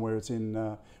and so on, where it's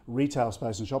in retail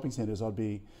space and shopping centres, I'd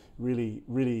be really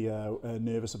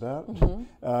nervous about.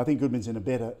 Mm-hmm. I think Goodman's in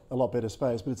a lot better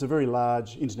space, but it's a very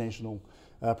large international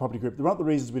property group. One of the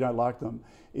reasons we don't like them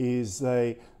is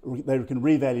they can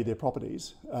revalue their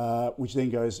properties, which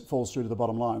then falls through to the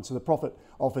bottom line. So the profit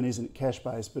often isn't cash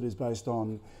based, but is based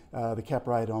on the cap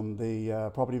rate on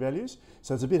the property values.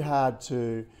 So it's a bit hard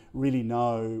to really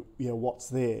know, what's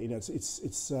there.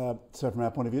 So from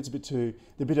our point of view, they're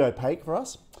a bit opaque for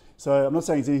us. So I'm not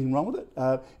saying there's anything wrong with it.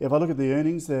 If I look at the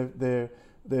earnings, they're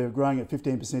growing at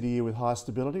 15% a year with high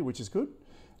stability, which is good.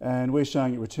 And we're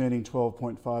showing it returning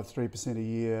 12.53% a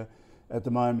year at the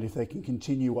moment if they can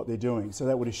continue what they're doing. So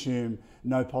that would assume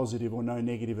no positive or no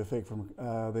negative effect from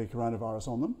the coronavirus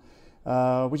on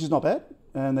them, which is not bad.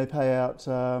 And they pay out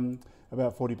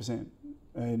about 40%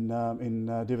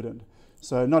 in dividend.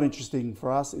 So not interesting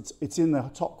for us. It's in the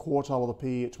top quartile of the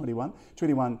PE at 21.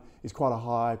 21 is quite a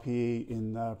high PE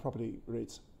in property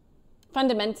REITs.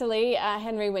 Fundamentally,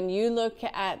 Henry, when you look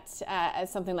at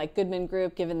something like Goodman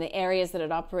Group, given the areas that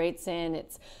it operates in,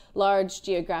 it's large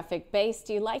geographic base,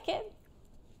 do you like it?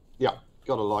 Yeah,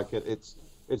 gotta like it.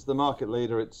 It's the market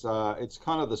leader. It's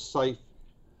kind of the safe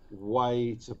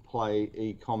way to play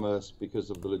e-commerce because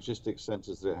of the logistics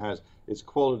centers that it has. It's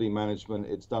quality management.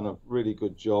 It's done a really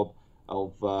good job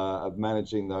of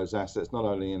managing those assets, not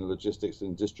only in logistics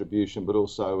and distribution, but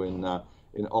also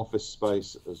in office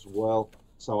space as well.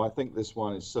 So I think this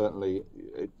one is certainly,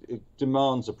 it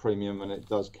demands a premium, and it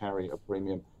does carry a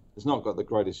premium. It's not got the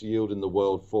greatest yield in the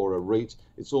world for a REIT.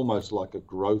 It's almost like a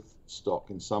growth stock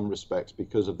in some respects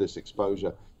because of this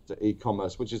exposure to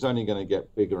e-commerce, which is only going to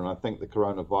get bigger. And I think the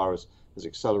coronavirus has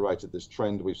accelerated this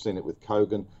trend. We've seen it with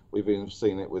Kogan. We've even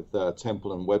seen it with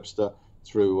Temple and Webster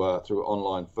through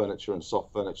online furniture and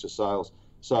soft furniture sales.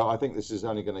 So I think this is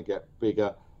only going to get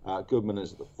bigger. Goodman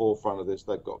is at the forefront of this.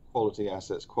 They've got quality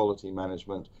assets, quality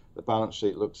management. The balance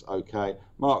sheet looks okay.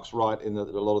 Mark's right in that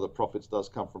a lot of the profits does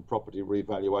come from property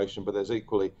revaluation, but there's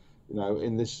equally,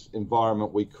 in this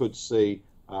environment, we could see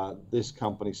this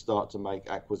company start to make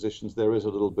acquisitions. There is a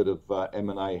little bit of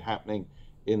M&A happening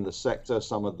in the sector.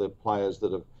 Some of the players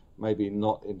that are maybe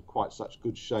not in quite such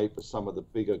good shape as some of the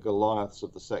bigger Goliaths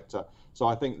of the sector. So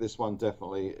I think this one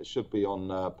definitely should be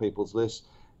on people's lists.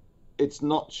 It's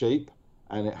not cheap,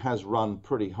 and it has run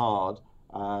pretty hard.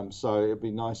 So it'd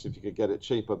be nice if you could get it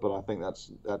cheaper, but I think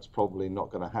that's probably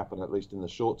not going to happen, at least in the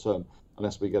short term,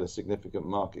 unless we get a significant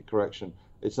market correction.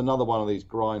 It's another one of these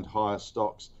grind higher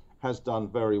stocks, has done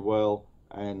very well,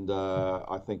 and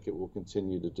I think it will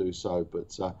continue to do so.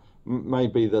 But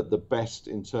maybe that the best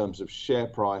in terms of share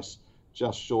price,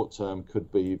 just short term,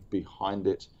 could be behind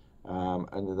it.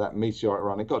 And that meteoric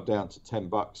run, it got down to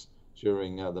 $10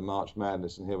 during the March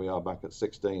Madness, and here we are back at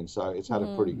 16. So it's had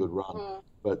a pretty good run.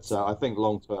 But I think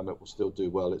long term it will still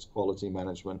do well. It's quality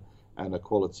management and a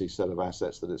quality set of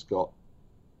assets that it's got.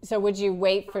 So would you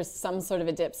wait for some sort of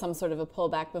a dip, some sort of a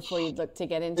pullback before you'd look to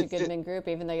get into Goodman Group,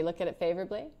 even though you look at it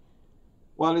favorably?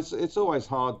 Well, it's always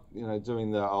hard,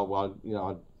 doing the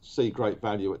I see great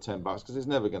value at $10 because it's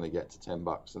never going to get to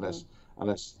 $10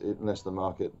 unless the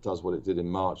market does what it did in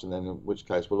March, and then in which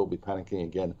case we'll all be panicking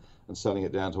again and selling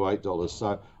it down to $8.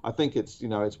 So I think it's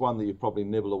one that you probably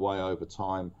nibble away over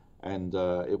time, and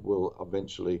it will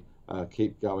eventually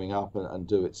keep going up and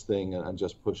do its thing and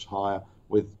just push higher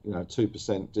with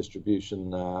 2%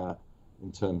 distribution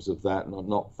in terms of that,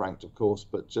 not franked of course,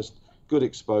 but just good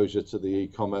exposure to the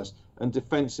e-commerce and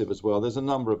defensive as well. There's a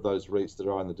number of those REITs that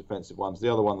are in the defensive ones.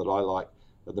 The other one that I like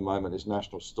at the moment is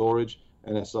National Storage.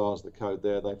 NSR is the code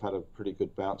there. They've had a pretty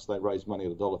good bounce. They raised money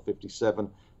at $1.57.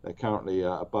 They're currently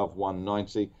above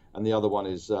 $1.90. And the other one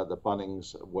is the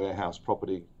Bunnings Warehouse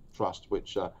Property Trust,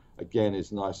 which again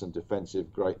is nice and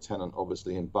defensive. Great tenant,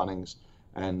 obviously, in Bunnings.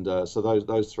 And so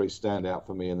those three stand out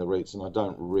for me in the REITs. And I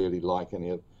don't really like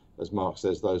any of, as Mark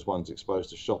says, those ones exposed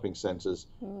to shopping centres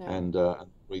and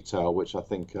retail, which I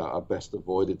think are best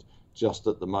avoided just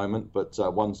at the moment. But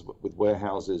ones with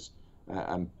warehouses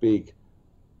and big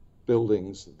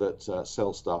buildings that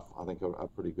sell stuff, I think are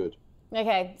pretty good.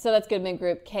 Okay, so that's Goodman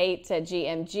Group. Kate at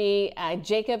GMG.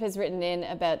 Jacob has written in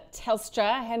about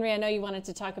Telstra. Henry, I know you wanted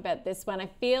to talk about this one. I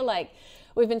feel like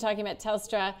we've been talking about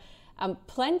Telstra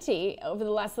plenty over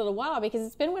the last little while because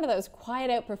it's been one of those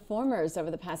quiet outperformers over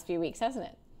the past few weeks, hasn't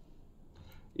it?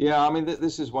 Yeah, I mean,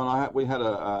 this is one we had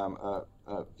a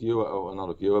viewer, or not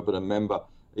a viewer, but a member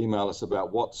email us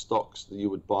about what stocks that you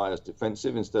would buy as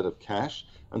defensive instead of cash,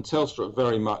 and Telstra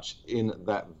very much in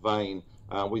that vein.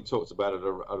 We talked about it at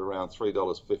around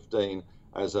 $3.15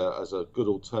 as a good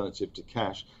alternative to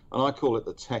cash, and I call it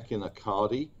the tech in a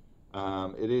cardie.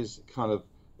 It is kind of,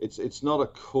 it's not a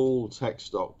cool tech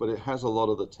stock, but it has a lot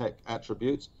of the tech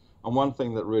attributes. And one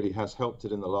thing that really has helped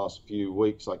it in the last few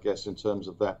weeks, I guess, in terms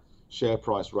of that share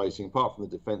price rating, apart from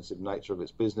the defensive nature of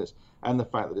its business and the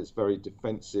fact that it's very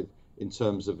defensive in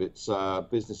terms of its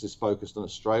business is focused on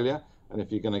Australia. And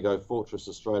if you're going to go Fortress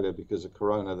Australia because of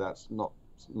Corona, that's not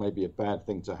maybe a bad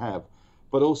thing to have.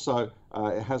 But also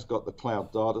it has got the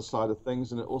cloud data side of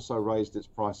things, and it also raised its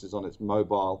prices on its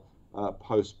mobile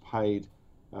post-paid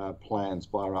plans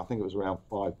by, I think it was around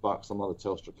 $5. I'm not a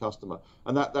Telstra customer.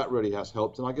 And that really has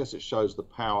helped. And I guess it shows the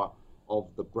power of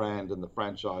the brand and the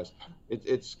franchise.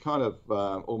 It's kind of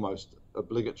almost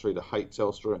obligatory to hate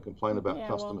Telstra and complain about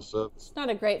customer service. It's not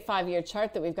a great 5-year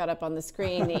chart that we've got up on the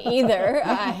screen either,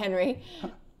 Henry.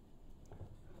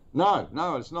 No,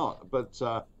 it's not. But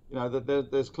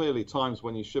there's clearly times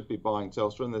when you should be buying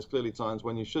Telstra, and there's clearly times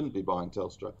when you shouldn't be buying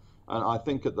Telstra. And I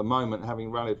think at the moment,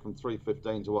 having rallied from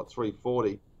 315 to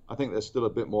 340, I think there's still a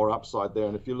bit more upside there.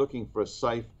 And if you're looking for a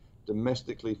safe,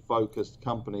 domestically focused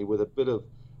company with a bit of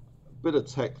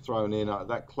tech thrown in,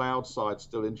 that cloud side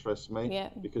still interests me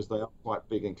because they are quite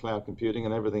big in cloud computing,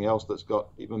 and everything else that's got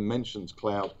even mentions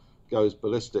cloud goes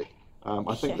ballistic.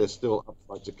 I think there's still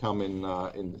upside to come in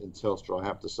Telstra, I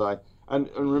have to say. And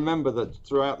remember that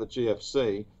throughout the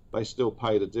GFC, they still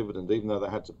paid a dividend, even though they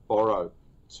had to borrow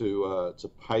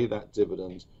to pay that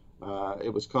dividend.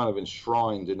 it was kind of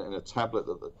enshrined in a tablet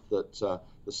that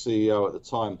the CEO at the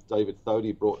time, David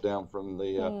Thodey, brought down from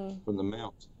the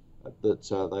Mount,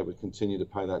 that they would continue to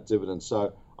pay that dividend.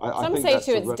 So some say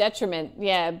to its detriment,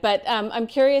 yeah. But I'm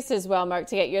curious as well, Mark,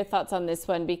 to get your thoughts on this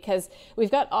one, because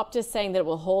we've got Optus saying that it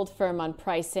will hold firm on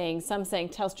pricing. Some saying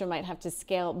Telstra might have to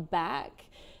scale back.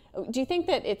 Do you think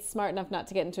that it's smart enough not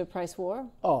to get into a price war?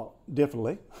 Oh,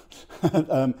 definitely.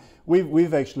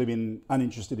 We've actually been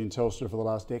uninterested in Telstra for the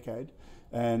last decade,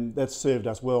 and that's served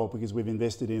us well because we've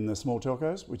invested in the small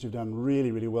telcos, which have done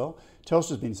really, really well.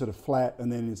 Telstra's been sort of flat, and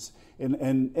then it's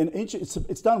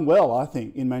done well, I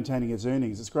think, in maintaining its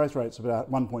earnings. Its growth rate's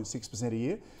about 1.6% a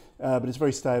year, but it's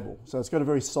very stable. So it's got a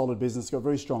very solid business, it's got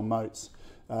very strong moats.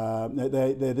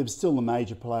 They're still the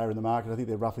major player in the market. I think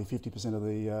they're roughly 50% of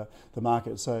the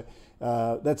market. So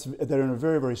they're in a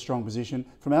very, very strong position.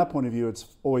 From our point of view, it's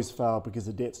always failed because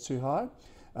the debt's too high.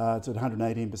 It's at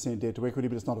 118% debt to equity,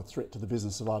 but it's not a threat to the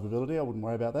business survivability. I wouldn't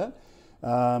worry about that.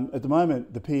 At the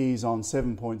moment, the PE is on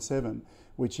 7.7,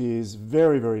 which is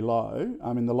very, very low.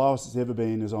 I mean, the lowest it's ever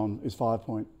been is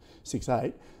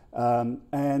 5.68.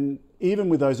 And even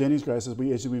with those earnings growths,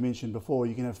 as we mentioned before,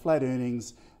 you can have flat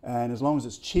earnings, and as long as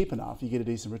it's cheap enough, you get a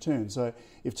decent return. So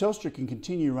if Telstra can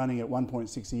continue running at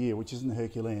 1.6 a year, which isn't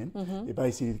Herculean, it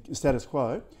basically status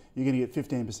quo, you're going to get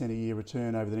 15% a year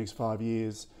return over the next 5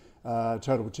 years,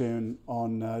 total return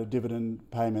on dividend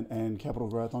payment and capital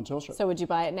growth on Telstra. So would you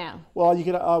buy it now? Well,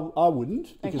 I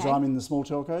wouldn't, because I'm in the small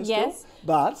telcos yes.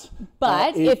 still.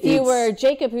 But if you were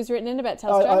Jacob, who's written in about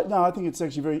Telstra? No, I think it's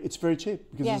actually very cheap,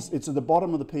 because it's at the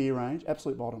bottom of the PE range,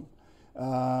 absolute bottom.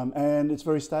 And it's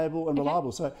very stable and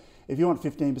reliable. So if you want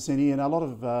 15% a year, and a lot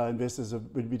of investors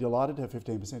would be delighted to have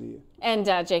 15% a year. And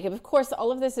Jacob, of course,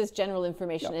 all of this is general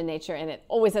information in nature, and it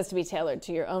always has to be tailored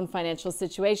to your own financial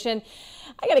situation.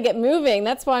 I got to get moving.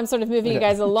 That's why I'm sort of moving you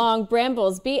guys along.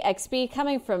 Brambles, BXB,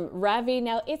 coming from Ravi.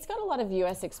 Now, it's got a lot of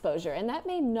U.S. exposure, and that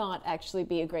may not actually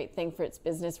be a great thing for its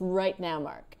business right now,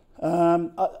 Mark.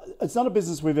 It's not a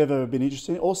business we've ever been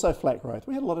interested in. Also flat growth.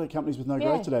 We had a lot of companies with no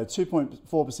growth today.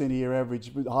 2.4% a year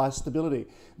average with high stability.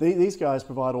 These guys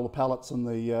provide all the pallets and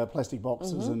the plastic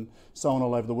boxes and so on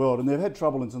all over the world. And they've had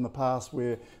trouble in the past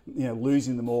where,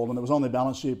 losing them all, and it was on their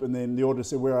balance sheet, and then the auditor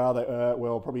said, where are they?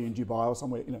 Well, probably in Dubai or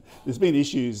somewhere. There's been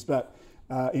issues, but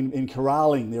in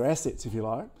corralling their assets, if you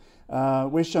like.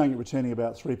 We're showing it returning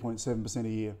about 3.7% a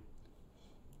year.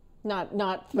 Not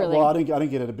really. Well, I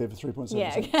didn't get out of bed for 3.7%.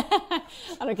 Yeah,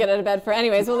 I don't get out of bed for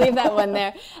anyways. We'll leave that one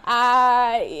there.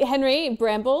 Henry,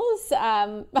 Brambles,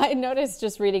 I noticed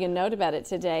just reading a note about it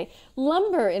today.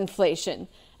 Lumber inflation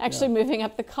actually moving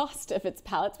up the cost of its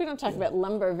pallets. We don't talk about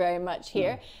lumber very much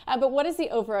here. But what is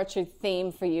the overarching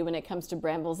theme for you when it comes to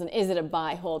Brambles, and is it a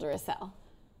buy, hold, or a sell?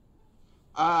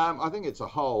 I think it's a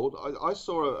hold. I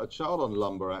saw a chart on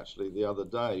lumber actually the other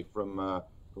day from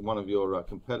one of your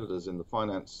competitors in the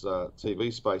finance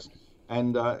TV space,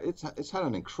 and it's had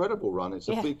an incredible run. It's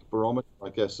a big barometer, I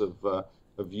guess, of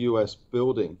US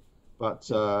building, but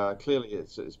clearly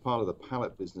it's part of the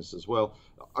pallet business as well.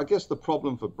 I guess the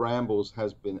problem for Brambles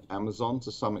has been Amazon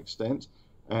to some extent,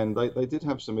 and they did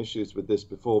have some issues with this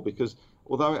before, because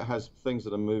although it has things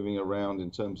that are moving around in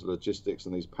terms of logistics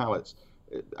and these pallets,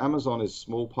 Amazon is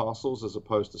small parcels as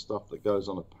opposed to stuff that goes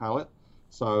on a pallet.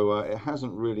 So it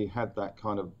hasn't really had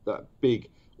that big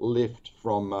lift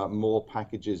from more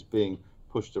packages being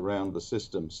pushed around the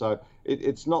system. So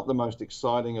it's not the most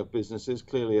exciting of businesses.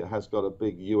 Clearly, it has got a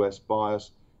big US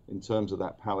bias in terms of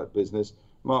that pallet business.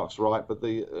 Mark's right, but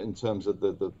in terms of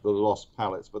the lost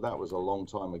pallets, but that was a long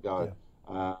time ago.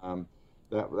 Yeah.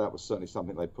 That was certainly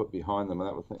something they put behind them, and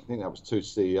I think that was 2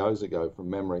 CEOs ago from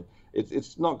memory.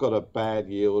 It's not got a bad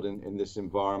yield in this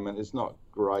environment. It's not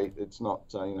great. It's not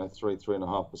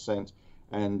 3.5%,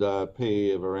 and PE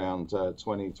of around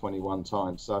 21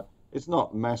 times. So it's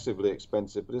not massively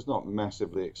expensive, but it's not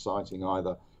massively exciting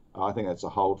either. I think that's a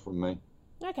hold from me.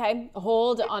 Okay,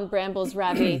 hold on Brambles,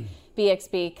 Ravi,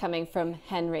 BXB coming from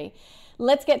Henry.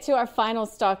 Let's get to our final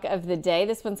stock of the day.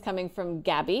 This one's coming from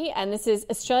Gabby, and this is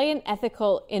Australian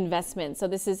Ethical Investment. So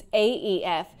this is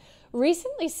AEF.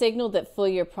 Recently signaled that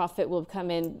full-year profit will come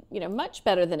in, much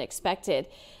better than expected.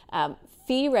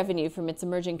 Fee revenue from its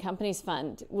Emerging Companies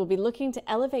Fund will be looking to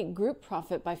elevate group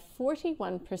profit by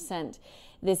 41%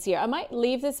 this year. I might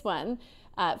leave this one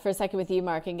for a second with you,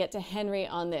 Mark, and get to Henry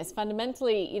on this.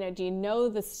 Fundamentally, do you know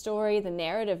the story, the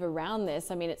narrative around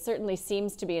this? I mean, it certainly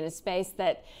seems to be in a space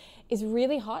that is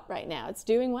really hot right now. It's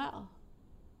doing well.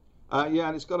 Yeah,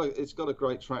 and it's got a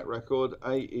great track record.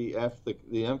 AEF,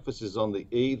 the emphasis on the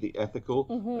E, the ethical.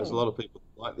 There's a lot of people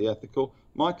that like the ethical.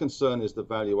 My concern is the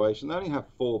valuation. They only have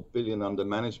 $4 billion under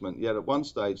management, yet at one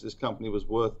stage this company was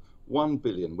worth $1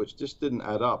 billion, which just didn't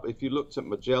add up. If you looked at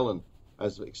Magellan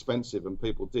as expensive, and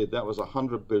people did, that was a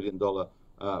 $100 billion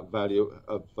value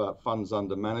of funds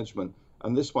under management.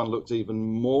 And this one looked even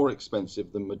more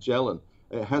expensive than Magellan.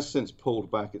 It has since pulled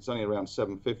back. It's only around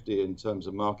 750 in terms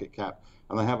of market cap,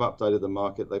 and they have updated the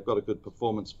market. They've got a good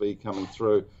performance fee coming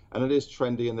through, and it is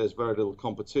trendy, and there's very little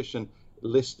competition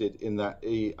listed in that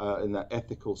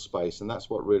ethical space, and that's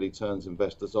what really turns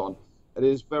investors on. It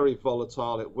is very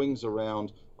volatile. It wings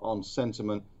around on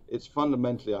sentiment. It's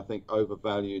fundamentally, I think,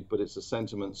 overvalued, but it's a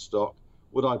sentiment stock.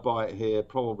 Would I buy it here?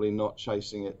 Probably not,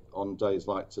 chasing it on days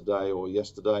like today or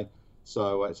yesterday.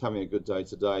 So it's having a good day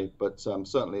today, but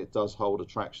certainly it does hold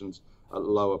attractions at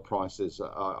lower prices.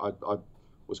 I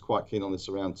was quite keen on this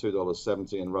around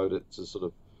 $2.70 and rode it to sort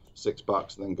of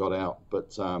 $6 and then got out.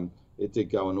 But it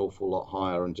did go an awful lot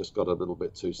higher and just got a little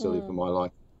bit too silly for my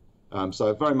life.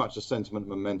 So very much a sentiment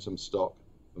momentum stock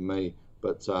for me,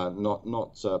 but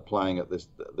not playing at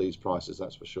these prices,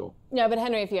 that's for sure. No, but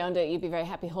Henry, if you owned it, you'd be very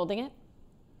happy holding it?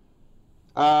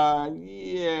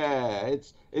 Yeah,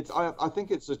 I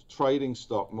think it's a trading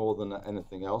stock more than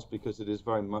anything else, because it is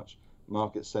very much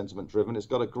market sentiment driven. It's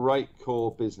got a great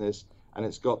core business, and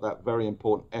it's got that very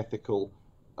important ethical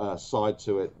side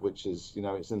to it, which is,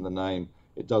 it's in the name.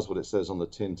 It does what it says on the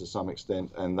tin to some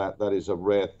extent, and that is a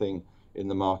rare thing in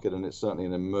the market, and it's certainly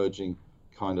an emerging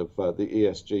kind of the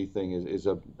ESG thing is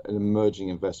an emerging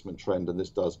investment trend, and this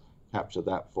does capture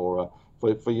that for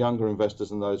younger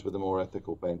investors and those with a more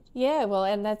ethical bent. Yeah, well,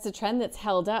 and that's a trend that's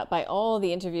held up by all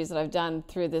the interviews that I've done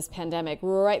through this pandemic,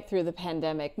 right through the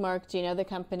pandemic. Mark, do you know the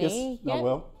company? Yes,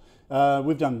 well.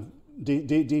 We've done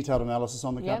detailed analysis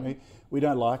on the company. We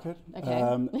don't like it. Okay.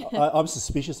 I'm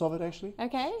suspicious of it, actually.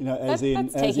 Okay. That's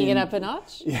taking it up a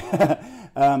notch.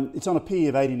 Yeah. It's on a PE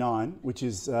of 89, which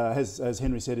is, as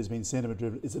Henry said, has been sentiment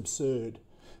driven. It's absurd.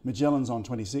 Magellan's on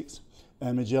 26,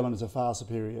 and Magellan is a far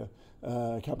superior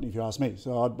company, if you ask me.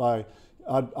 So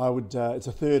I would. It's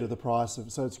a third of the price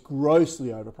so it's grossly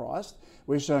overpriced.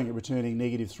 We're showing it returning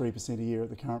negative 3% a year at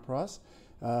the current price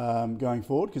going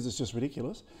forward, because it's just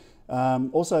ridiculous.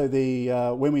 Also,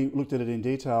 when we looked at it in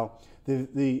detail,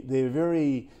 they're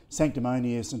very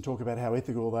sanctimonious and talk about how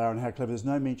ethical they are and how clever. There's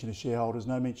no mention of shareholders,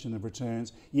 no mention of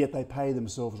returns, yet they pay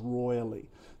themselves royally.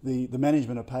 The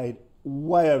management are paid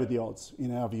way over the odds,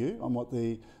 in our view, on what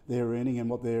they're earning and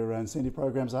what their incentive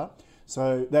programs are.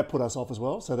 So that put us off as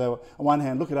well. So they were, on one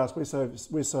hand, look at us,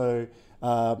 we're so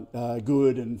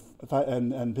good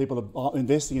and people are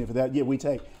investing in it for that. Yet we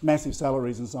take massive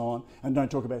salaries and so on and don't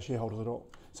talk about shareholders at all.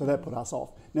 So that put us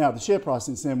off. Now the share price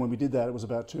since then, when we did that, it was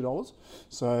about $2.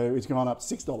 So it's gone up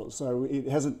 $6. So it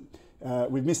hasn't.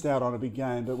 We've missed out on a big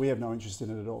gain, but we have no interest in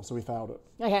it at all. So we failed it.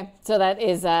 Okay, so that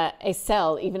is a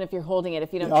sell, even if you're holding it,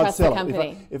 if you don't trust the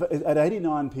company. If at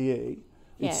 89 PE,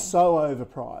 it's so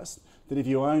overpriced that if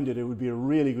you owned it, it would be a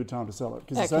really good time to sell it,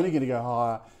 because it's only going to go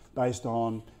higher based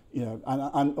on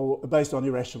based on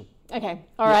irrational. Okay,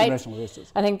 all right. Irrational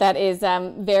investors. I think that is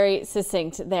very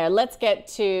succinct there. Let's get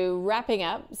to wrapping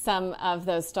up some of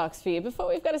those stocks for you. Before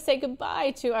we've got to say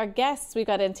goodbye to our guests, we've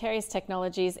got Antares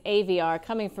Technologies, AVR,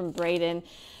 coming from Braden.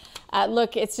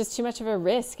 Look, it's just too much of a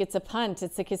risk. It's a punt.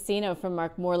 It's a casino from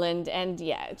Mark Moreland. And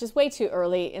yeah, just way too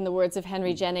early, in the words of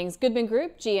Henry Jennings. Goodman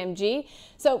Group, GMG.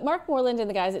 So Mark Moreland and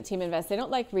the guys at Team Invest, they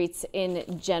don't like REITs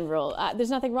in general. There's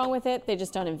nothing wrong with it. They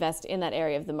just don't invest in that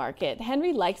area of the market.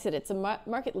 Henry likes it. It's a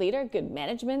market leader, good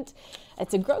management.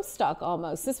 It's a growth stock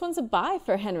almost. This one's a buy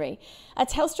for Henry.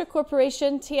 Telstra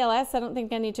Corporation, TLS, I don't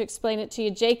think I need to explain it to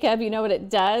you. Jacob, you know what it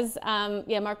does.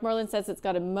 Mark Moreland says it's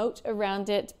got a moat around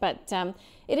it, but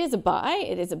it is a buy.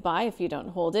 It is a buy if you don't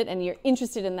hold it and you're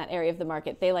interested in that area of the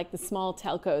market. They like the small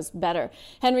telcos better.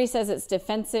 Henry says it's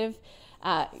defensive.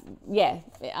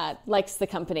 Likes the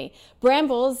company.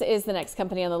 Brambles is the next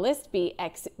company on the list.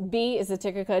 BXB is the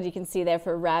ticker code you can see there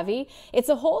for Ravi. It's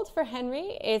a hold for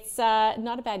Henry. It's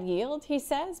not a bad yield, he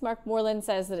says. Mark Moreland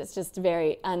says that it's just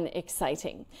very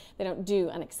unexciting. They don't do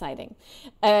unexciting.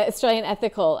 Australian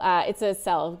Ethical, it's a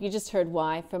sell. You just heard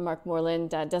why from Mark Moreland.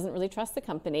 Doesn't really trust the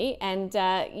company. And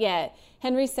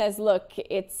Henry says, look,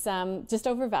 it's just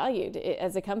overvalued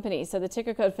as a company. So the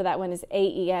ticker code for that one is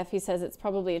AEF. He says it's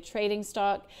probably a trading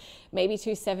stock, maybe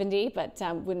 270, but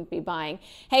wouldn't be buying.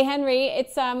 Hey, Henry,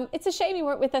 it's a shame you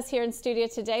weren't with us here in studio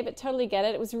today, but totally get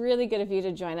it. It was really good of you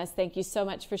to join us. Thank you so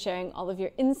much for sharing all of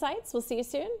your insights. We'll see you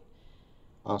soon.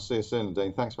 I'll see you soon,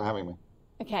 Dean. Thanks for having me.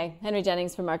 Okay, Henry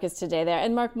Jennings from Marcus Today there,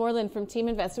 and Mark Moreland from Team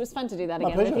Invest. It was fun to do that My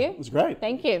again pleasure. with you. It was great.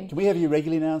 Thank you. Can we have you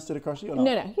regularly now instead of Krusty or not?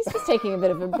 No, he's just taking a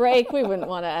bit of a break. We wouldn't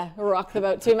want to rock the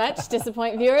boat too much,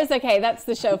 disappoint viewers. Okay, that's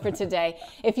the show for today.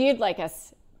 If you'd like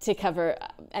us to cover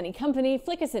any company,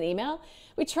 flick us an email.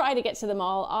 We try to get to them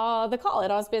all. The call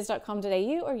at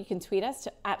ausbiz.com.au, or you can tweet us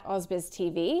at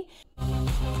AusbizTV.